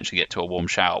day and actually get to a warm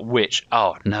shower, which,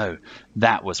 oh no,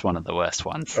 that was one of the worst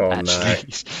ones, actually.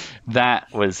 No.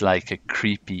 That was like a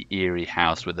creepy, eerie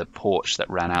house with a porch that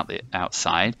ran out the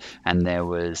outside, and there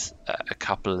was a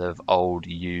couple of old,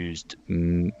 used,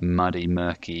 muddy,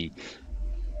 murky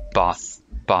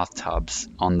bathtubs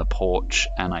on the porch,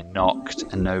 and I knocked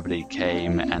and nobody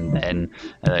came, and then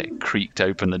creaked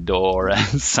open the door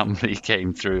and somebody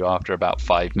came through after about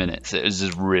 5 minutes. It was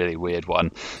just a really weird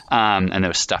one, and there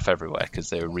was stuff everywhere because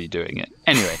they were redoing it.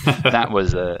 Anyway, that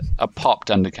was a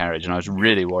popped undercarriage, and I was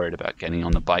really worried about getting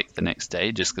on the bike the next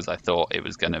day just because I thought it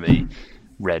was going to be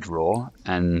red raw,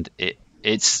 and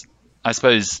it's I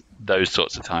suppose those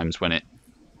sorts of times when it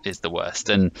is the worst.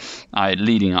 And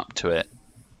leading up to it,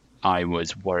 I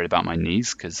was worried about my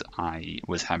knees because I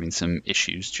was having some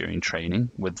issues during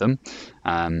training with them.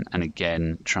 And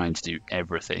again, trying to do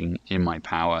everything in my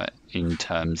power in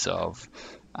terms of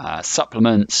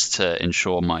supplements to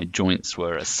ensure my joints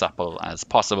were as supple as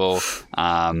possible,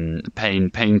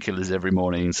 painkillers every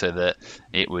morning so that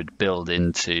it would build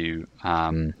into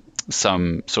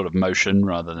some sort of motion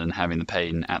rather than having the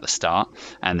pain at the start,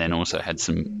 and then also had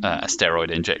some a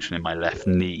steroid injection in my left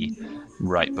knee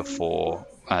right before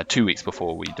 2 weeks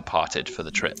before we departed for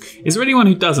the trip. Is there anyone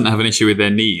who doesn't have an issue with their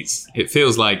knees? It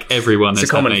feels like everyone has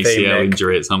had an ACL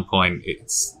injury at some point.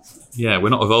 We're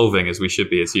not evolving as we should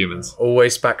be as humans.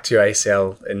 Always back to your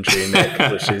ACL injury,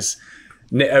 Nick, which is...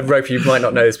 Rope, you might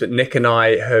not know this, but Nick and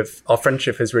I our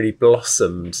friendship has really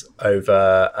blossomed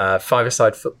over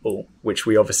five-a-side football, which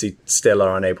we obviously still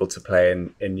are unable to play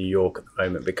in New York at the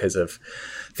moment because of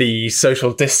the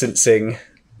social distancing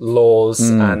laws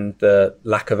and the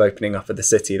lack of opening up of the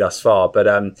city thus far. But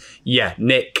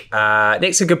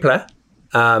Nick's a good player.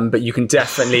 But you can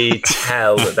definitely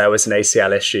tell that there was an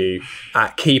ACL issue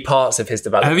at key parts of his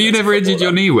development. Have you never injured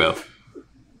your knee, Will?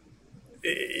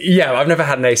 Yeah, I've never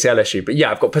had an ACL issue, but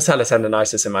I've got patella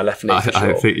tendonitis in my left knee. For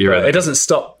sure. I think you're right. It doesn't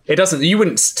stop. You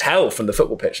wouldn't tell from the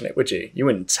football pitch, Nick, would you? You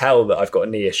wouldn't tell that I've got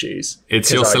knee issues.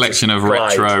 It's your selection of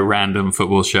retro random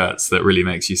football shirts that really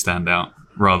makes you stand out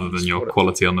rather than your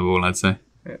quality on the ball, I'd say.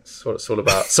 It's what it's all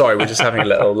about. Sorry, we're just having a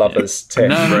little lovers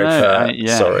tiff.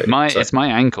 Sorry. It's my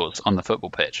ankles on the football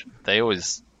pitch. They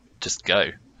always just go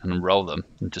and roll them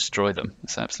and destroy them.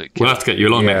 It's absolutely killer. We'll have to get you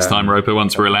along next time, Roper,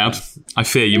 once we're allowed. I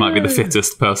fear you might be the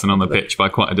fittest person on the pitch by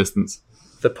quite a distance.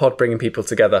 The pod bringing people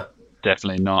together.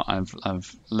 Definitely not.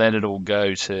 I've let it all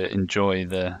go to enjoy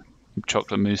the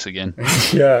chocolate mousse again.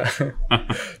 Yeah.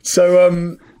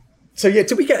 So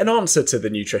did we get an answer to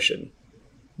the nutrition?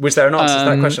 Was there an answer to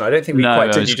that question? I don't think we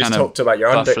quite did. You just talked about your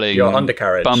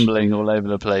undercarriage. Bumbling all over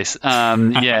the place.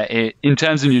 In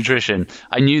terms of nutrition,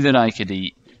 I knew that I could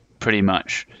eat pretty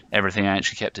much everything. I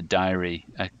actually kept a diary,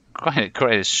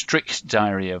 quite a strict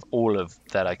diary of all of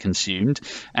that I consumed.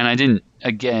 And I didn't,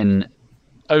 again,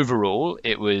 overall,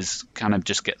 it was kind of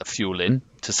just get the fuel in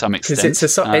to some extent. Because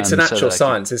it's an actual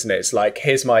science, isn't it? It's like,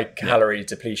 here's my calorie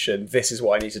depletion. This is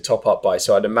what I need to top up by.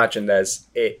 So I'd imagine there's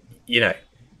an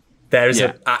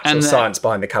actual science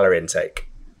behind the calorie intake.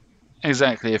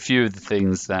 Exactly. A few of the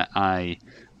things that I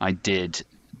did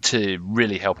to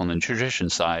really help on the nutrition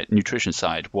side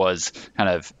was kind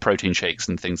of protein shakes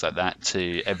and things like that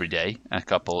a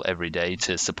couple every day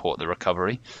to support the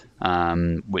recovery,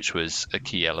 which was a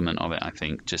key element of it, I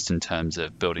think, just in terms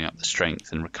of building up the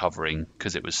strength and recovering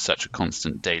because it was such a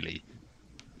constant daily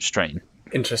strain.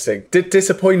 Interesting.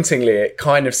 Disappointingly, it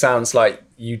kind of sounds like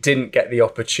you didn't get the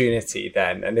opportunity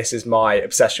then, and this is my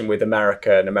obsession with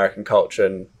America and American culture,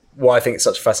 and why I think it's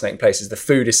such a fascinating place is the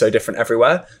food is so different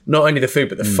everywhere. Not only the food,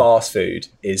 but the fast food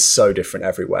is so different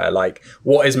everywhere. Like,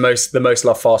 what is the most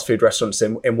loved fast food restaurants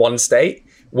in one state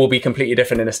will be completely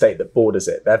different in a state that borders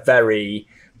it. They're very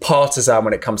partisan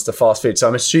when it comes to fast food. So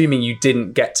I'm assuming you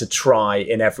didn't get to try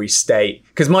in every state.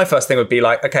 Because my first thing would be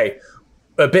like, okay,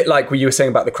 a bit like what you were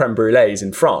saying about the creme brulees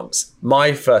in France.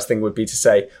 My first thing would be to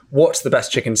say, what's the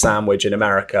best chicken sandwich in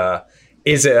America?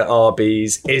 Is it at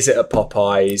Arby's? Is it at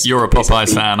Popeyes? You're a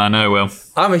Popeyes fan, I know, Will.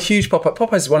 I'm a huge Popeyes.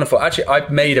 Popeyes is wonderful. Actually, I've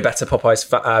made a better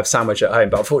Popeyes sandwich at home,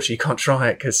 but unfortunately you can't try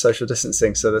it because social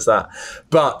distancing, so there's that.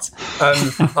 But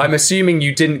I'm assuming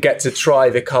you didn't get to try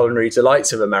the culinary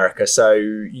delights of America, so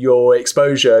your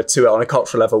exposure to it on a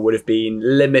cultural level would have been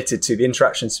limited to the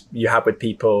interactions you had with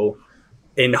people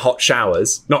in hot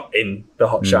showers, not in the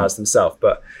hot showers themselves,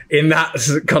 but in that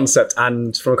concept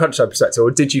and from a countryside perspective,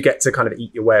 or did you get to kind of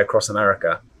eat your way across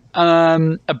America?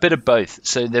 A bit of both.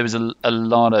 So there was a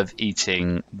lot of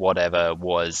eating whatever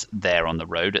was there on the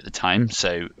road at the time.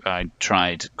 So I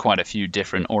tried quite a few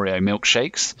different Oreo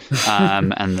milkshakes,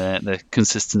 and the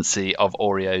consistency of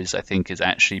Oreos I think is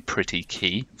actually pretty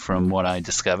key from what I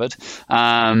discovered,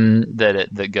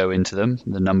 that go into them,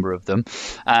 the number of them.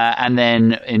 And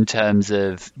then in terms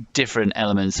of different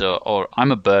elements, or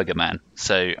I'm a burger man.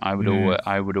 So I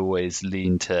would always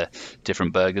lean to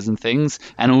different burgers and things.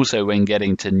 And also when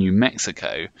getting to New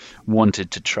Mexico,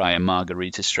 wanted to try a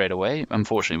margarita straight away.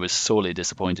 Unfortunately, was sorely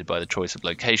disappointed by the choice of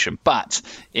location. But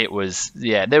it was,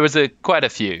 there was quite a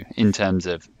few in terms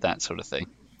of that sort of thing.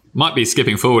 Might be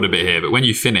skipping forward a bit here, but when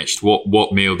you finished,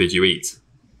 what meal did you eat?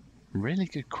 Really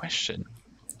good question.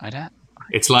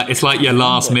 It's like your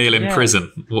last meal in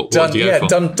prison. What do you go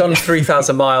for? Done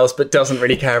 3,000 miles, but doesn't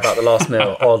really care about the last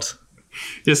meal. Odd.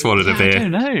 Just wanted a beer. I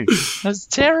don't know. That's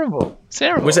terrible.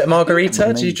 Was it a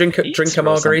margarita? Did you drink a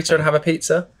margarita and have a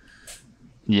pizza?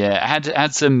 Yeah, I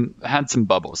had some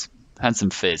bubbles. had some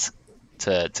fizz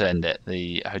to end it.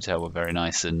 The hotel were very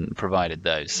nice and provided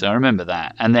those. So I remember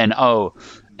that. And then,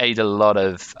 ate a lot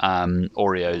of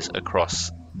Oreos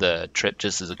across the trip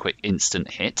just as a quick instant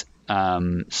hit.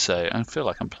 So I feel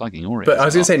like I'm plugging Oreos. But I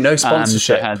was going to say no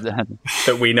sponsorship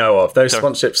that we know of. Those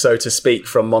sponsorships, so to speak,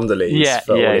 from Mondelez.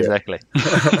 Yeah, exactly.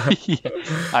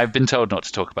 I've been told not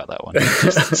to talk about that one.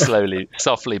 Just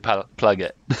softly plug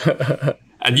it.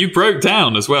 And you broke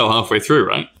down as well halfway through,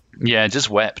 right? Yeah, just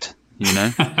wept.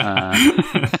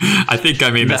 I think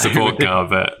I mean the support car,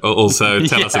 but also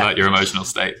tell us about your emotional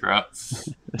state throughout.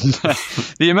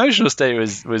 The emotional state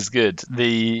was good.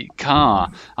 The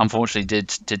car, unfortunately,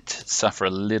 did suffer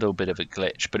a little bit of a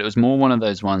glitch, but it was more one of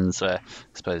those ones where, I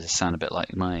suppose I sound a bit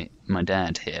like my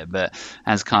dad here, but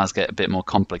as cars get a bit more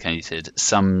complicated,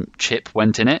 some chip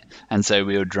went in it, and so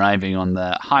we were driving on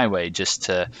the highway just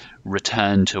to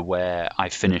return to where I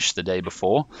finished the day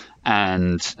before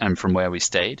and from where we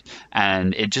stayed,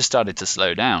 and it just started to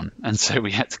slow down, and so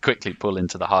we had to quickly pull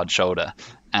into the hard shoulder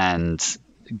and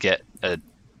get a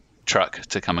truck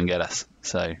to come and get us.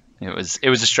 So it was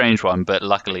a strange one, but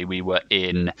luckily we were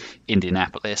in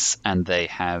Indianapolis and they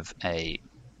have a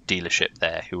dealership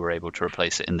there who were able to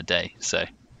replace it in the day. So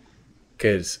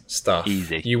good stuff.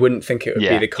 Easy. You wouldn't think it would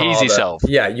be the car. Easy solve.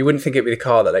 Yeah, you wouldn't think it would be the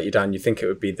car that let you down. You think it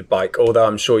would be the bike. Although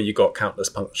I'm sure you got countless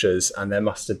punctures, and there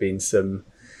must have been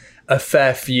a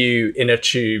fair few inner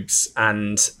tubes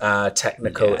and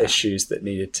technical issues that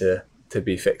needed to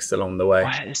be fixed along the way.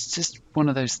 Well, it's just one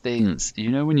of those things.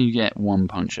 When you get one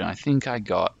puncture, I think I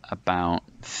got about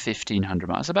 1,500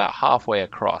 miles, about halfway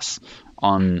across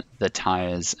on the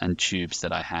tires and tubes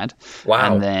that I had.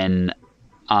 Wow. And then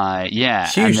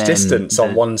huge distance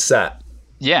on one set.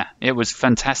 Yeah, it was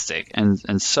fantastic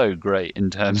and so great in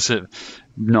terms of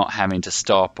not having to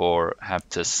stop or have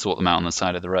to sort them out on the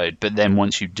side of the road. But then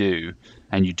once you do,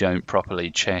 and you don't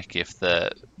properly check if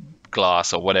the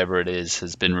glass or whatever it is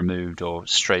has been removed, or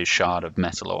stray shard of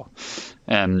metal, or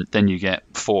then you get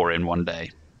 4 in one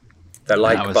day. They're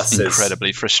like that was buses.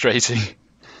 Incredibly frustrating.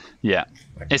 Yeah,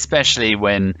 especially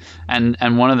when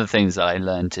and one of the things that I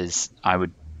learned is I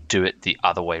would do it the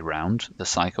other way round, the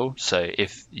cycle. So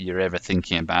if you're ever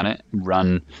thinking about it,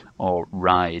 run or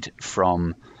ride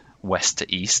from west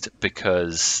to east,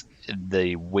 because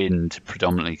the wind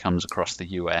predominantly comes across the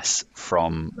US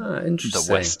from the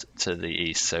west to the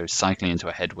east. So cycling into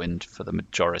a headwind for the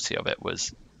majority of it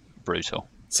was brutal.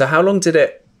 So how long did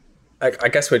it, I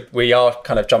guess we are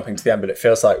kind of jumping to the end, but it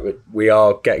feels like we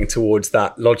are getting towards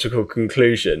that logical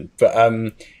conclusion. But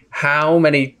how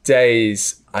many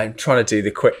days, I'm trying to do the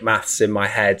quick maths in my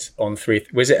head on 3,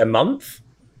 was it a month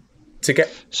to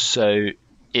get? So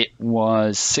it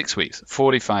was 6 weeks,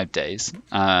 45 days,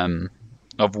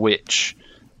 of which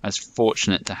I was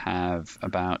fortunate to have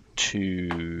about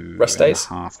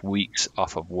 2.5 weeks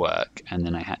off of work, and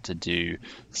then I had to do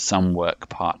some work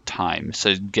part-time.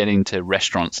 So getting to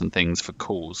restaurants and things for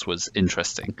calls was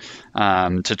interesting,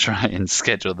 to try and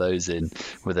schedule those in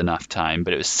with enough time.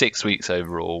 But it was 6 weeks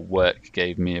overall. Work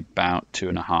gave me about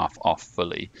 2.5 off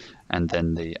fully, and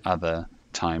then the other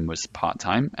time was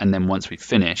part-time. And then once we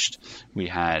finished, we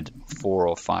had 4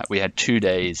 or 5. We had 2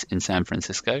 days in San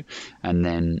Francisco, and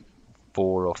then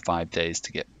 4 or 5 days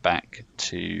to get back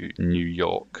to New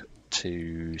York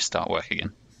to start work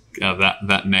again.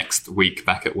 That next week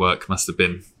back at work must have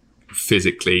been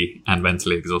physically and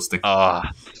mentally exhausting.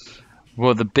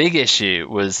 Well, the big issue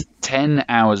was 10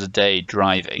 hours a day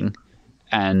driving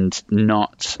and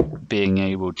not being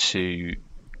able to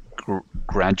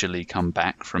gradually come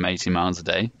back from 80 miles a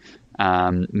day.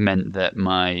 Meant that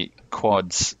my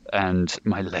quads and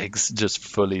my legs just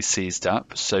fully seized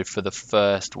up. So for the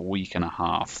first week and a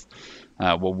half,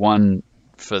 1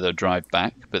 for the drive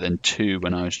back, but then 2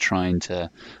 when I was trying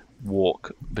to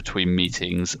walk between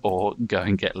meetings or go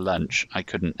and get lunch, I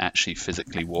couldn't actually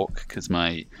physically walk because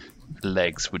my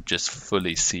legs would just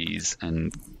fully seize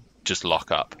and just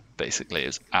lock up. Basically, it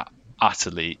was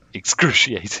utterly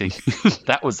excruciating.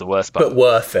 That was the worst part. But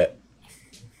worth it.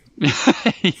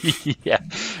 Yeah,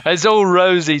 it's all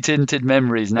rosy tinted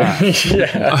memories now.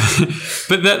 Yeah.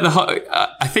 But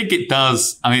I think it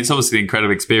does. I mean, it's obviously an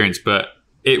incredible experience, but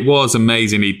it was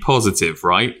amazingly positive,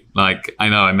 right? Like, I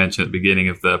know I mentioned at the beginning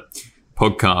of the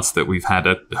podcast that we've had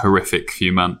a horrific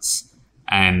few months,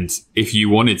 and if you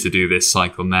wanted to do this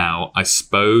cycle now, I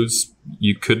suppose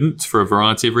you couldn't for a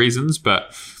variety of reasons.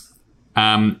 But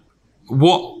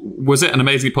what was it? An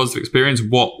amazingly positive experience?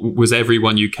 What was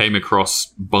everyone you came across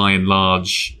by and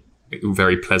large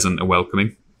very pleasant and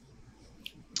welcoming?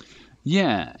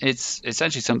 Yeah, it's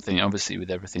actually something, obviously,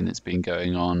 with everything that's been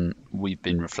going on, we've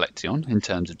been reflecting on in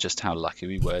terms of just how lucky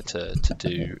we were to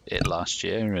do it last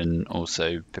year. And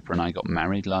also, Pippa and I got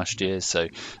married last year. So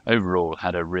overall,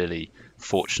 had a really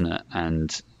fortunate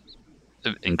and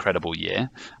incredible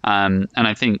year. And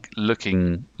I think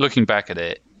looking back at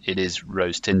it, it is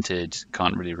rose tinted,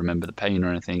 can't really remember the pain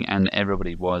or anything, and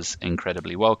everybody was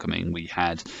incredibly welcoming. We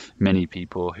had many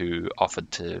people who offered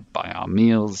to buy our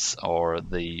meals, or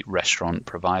the restaurant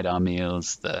provide our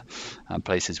meals, the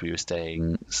places we were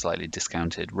staying slightly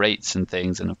discounted rates and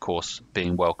things, and of course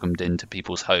being welcomed into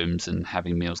people's homes and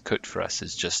having meals cooked for us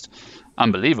is just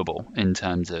unbelievable in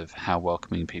terms of how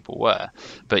welcoming people were.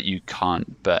 But you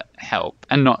can't but help,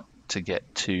 and not to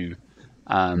get too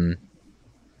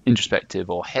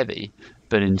introspective or heavy,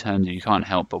 but in terms of, you can't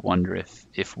help but wonder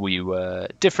if we were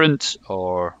different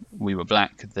or we were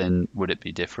black, then would it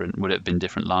be different? Would it have been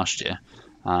different last year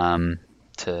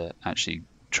to actually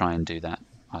try and do that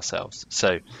ourselves?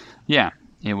 So yeah,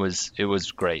 it was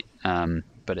great,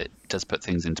 but it does put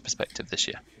things into perspective this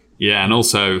year. Yeah, and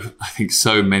also I think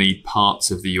so many parts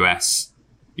of the US,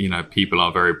 people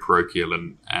are very parochial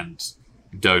and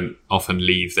don't often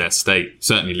leave their state,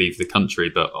 certainly leave the country,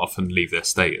 but often leave their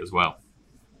state as well.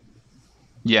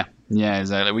 Yeah,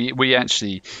 exactly. We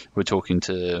actually were talking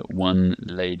to one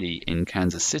lady in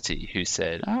Kansas City who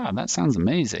said, that sounds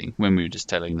amazing, when we were just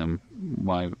telling her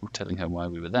why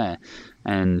we were there.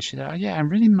 And she said, I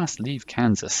really must leave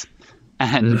Kansas.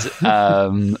 And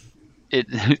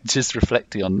it just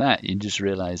reflecting on that, you just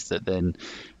realize that then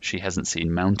she hasn't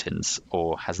seen mountains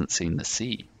or hasn't seen the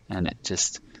sea. And it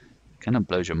just kind of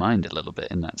blows your mind a little bit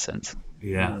in that sense.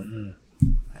 Yeah,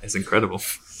 it's incredible.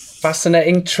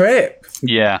 Fascinating trip.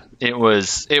 Yeah, it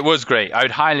was great. I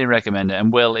would highly recommend it.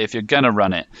 And Will, if you're gonna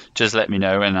run it, just let me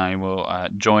know and I will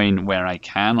join where I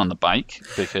can on the bike,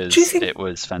 because it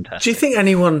was fantastic. Do you think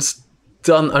anyone's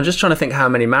done? I'm just trying to think how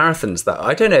many marathons that.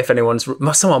 I don't know if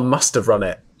someone must have run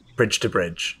it bridge to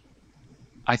bridge.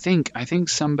 I think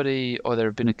somebody, or there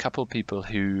have been a couple of people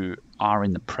who are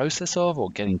in the process of or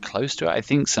getting close to it. I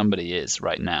think somebody is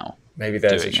right now. Maybe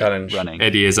there's a challenge. Running.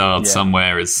 Eddie Izzard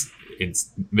somewhere is in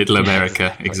Middle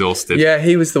America, exhausted. Yeah,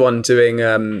 he was the one doing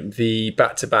the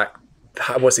back-to-back,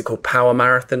 what's it called, power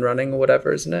marathon running or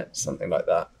whatever, isn't it? Something like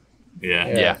that.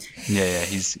 Yeah.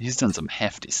 He's done some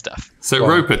hefty stuff. So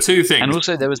Roper, two things. And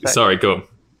also there was Sorry, go on.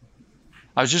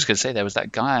 I was just going to say, there was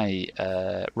that guy,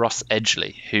 Ross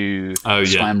Edgley, who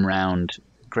swam round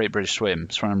Great British Swim,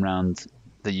 swam round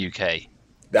the UK.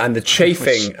 And the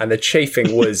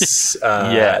chafing was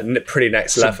pretty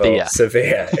next level.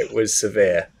 Severe. It was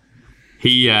severe.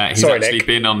 He's actually Nick.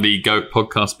 been on the GOAT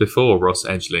podcast before, Ross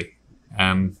Edgley.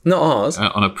 Not ours.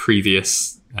 On a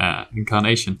previous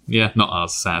incarnation. Yeah, not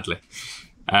ours, sadly.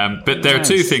 But there are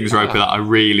two things, Roper, that I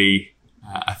really,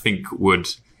 I think would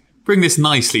bring this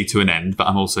nicely to an end, but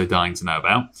I'm also dying to know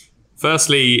about.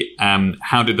 Firstly,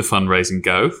 how did the fundraising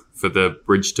go for the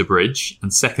Bridge to Bridge?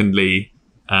 And secondly,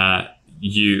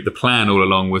 the plan all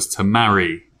along was to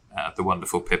marry the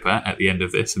wonderful Pippa at the end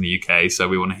of this in the UK, so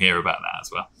we want to hear about that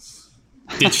as well.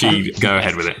 Did she go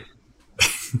ahead with it?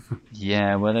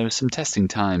 Yeah, well, there was some testing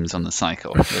times on the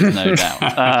cycle, there's no doubt.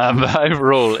 But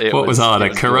overall, what was harder,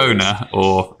 Corona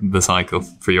or the cycle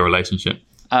for your relationship?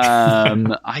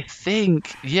 I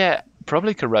think,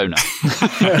 probably Corona.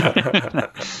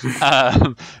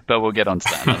 But we'll get onto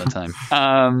that another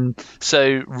time.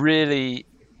 So really,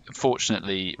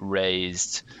 fortunately,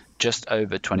 raised just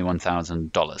over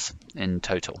 $21,000 in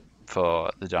total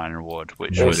for the Dining Award,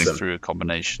 which was through a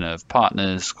combination of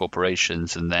partners,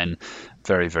 corporations, and then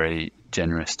very, very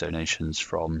generous donations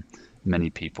from many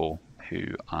people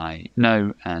who I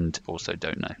know and also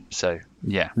don't know. So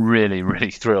yeah, really,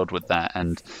 really thrilled with that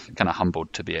and kind of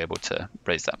humbled to be able to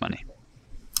raise that money.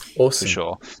 Awesome. For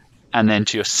sure. And then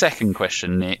to your second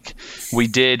question, Nick, we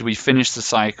finished the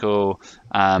cycle,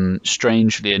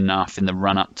 strangely enough, in the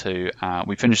run up to,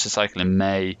 we finished the cycle in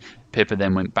May. Pippa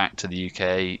then went back to the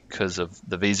UK because of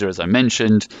the visa, as I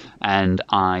mentioned, and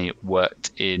I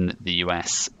worked in the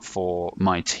US for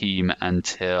my team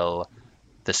until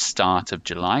the start of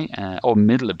July, or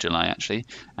middle of July actually,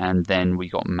 and then we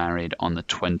got married on the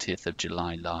 20th of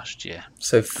July last year.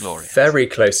 So very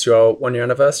close to our 1 year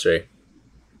anniversary.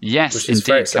 Yes,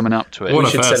 indeed, coming up to it. We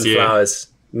should send flowers.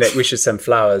 Nick, we should send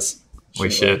flowers.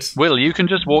 We should. Will, you can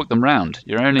just walk them round.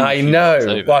 You're only. I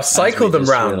know. Well, I cycled them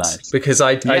round because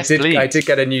I did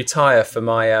get a new tyre for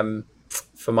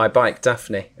my bike,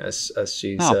 Daphne, as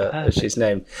she's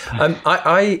named.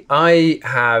 I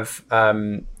have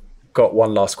got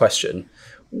one last question.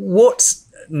 What's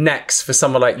next for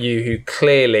someone like you who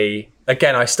clearly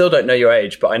again, I still don't know your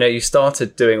age, but I know you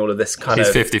started doing all of this kind He's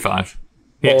of... 55.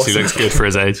 He actually looks good for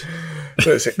his age.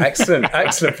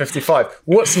 Excellent 55.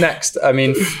 What's next? I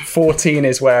mean, 14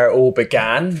 is where it all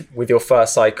began with your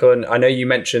first cycle. And I know you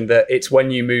mentioned that it's when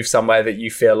you move somewhere that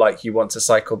you feel like you want to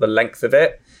cycle the length of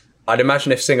it. I'd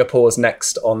imagine if Singapore's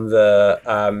next on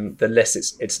the list,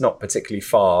 it's not particularly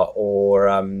far, or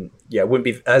it wouldn't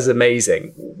be as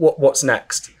amazing. What's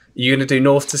next? Are you going to do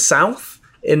north to south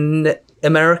in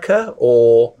America,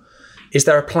 or is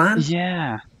there a plan?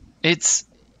 Yeah, it's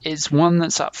one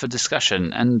that's up for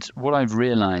discussion. And what I've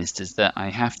realized is that I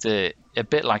have to, a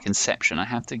bit like Inception, I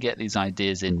have to get these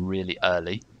ideas in really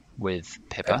early with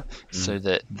Pippa, so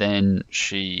that then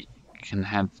she can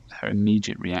have her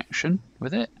immediate reaction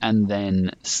with it, and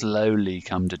then slowly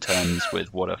come to terms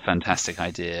with what a fantastic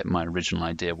idea my original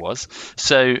idea was.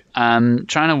 So trying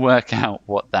to work out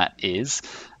what that is,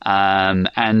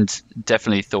 and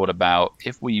definitely thought about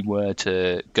if we were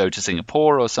to go to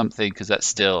Singapore or something, because that's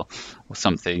still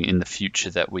something in the future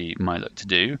that we might look to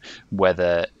do,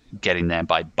 whether getting there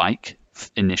by bike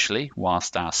initially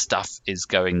whilst our stuff is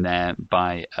going there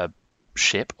by a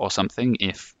ship or something,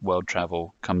 if world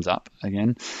travel comes up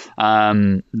again,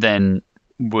 then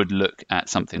would look at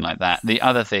something like that. The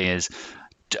other thing is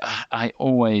I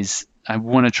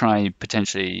want to try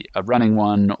potentially a running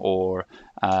one, or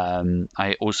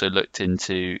I also looked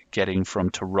into getting from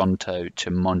Toronto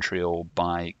to Montreal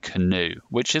by canoe,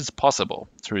 which is possible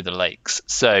through the lakes.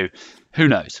 So who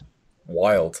knows?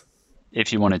 Wild.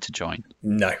 If you wanted to join.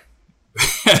 No.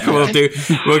 We'll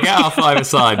get our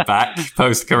five-a-side back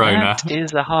post-corona. That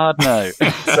is a hard no.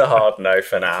 It's a hard no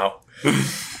for now.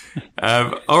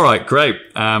 All right, great.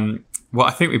 Well,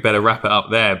 I think we better wrap it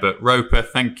up there. But Roper,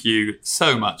 thank you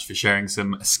so much for sharing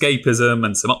some escapism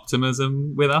and some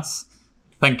optimism with us.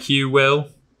 Thank you, Will.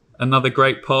 Another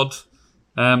great pod.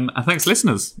 And thanks,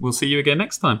 listeners. We'll see you again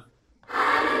next time.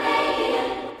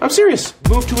 I'm serious.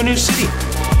 Move to a new city.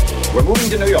 We're moving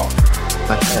to New York.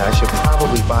 I should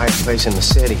probably buy a place in the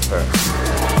city first.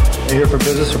 Are you here for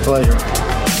business or pleasure?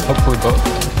 Hopefully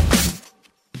both.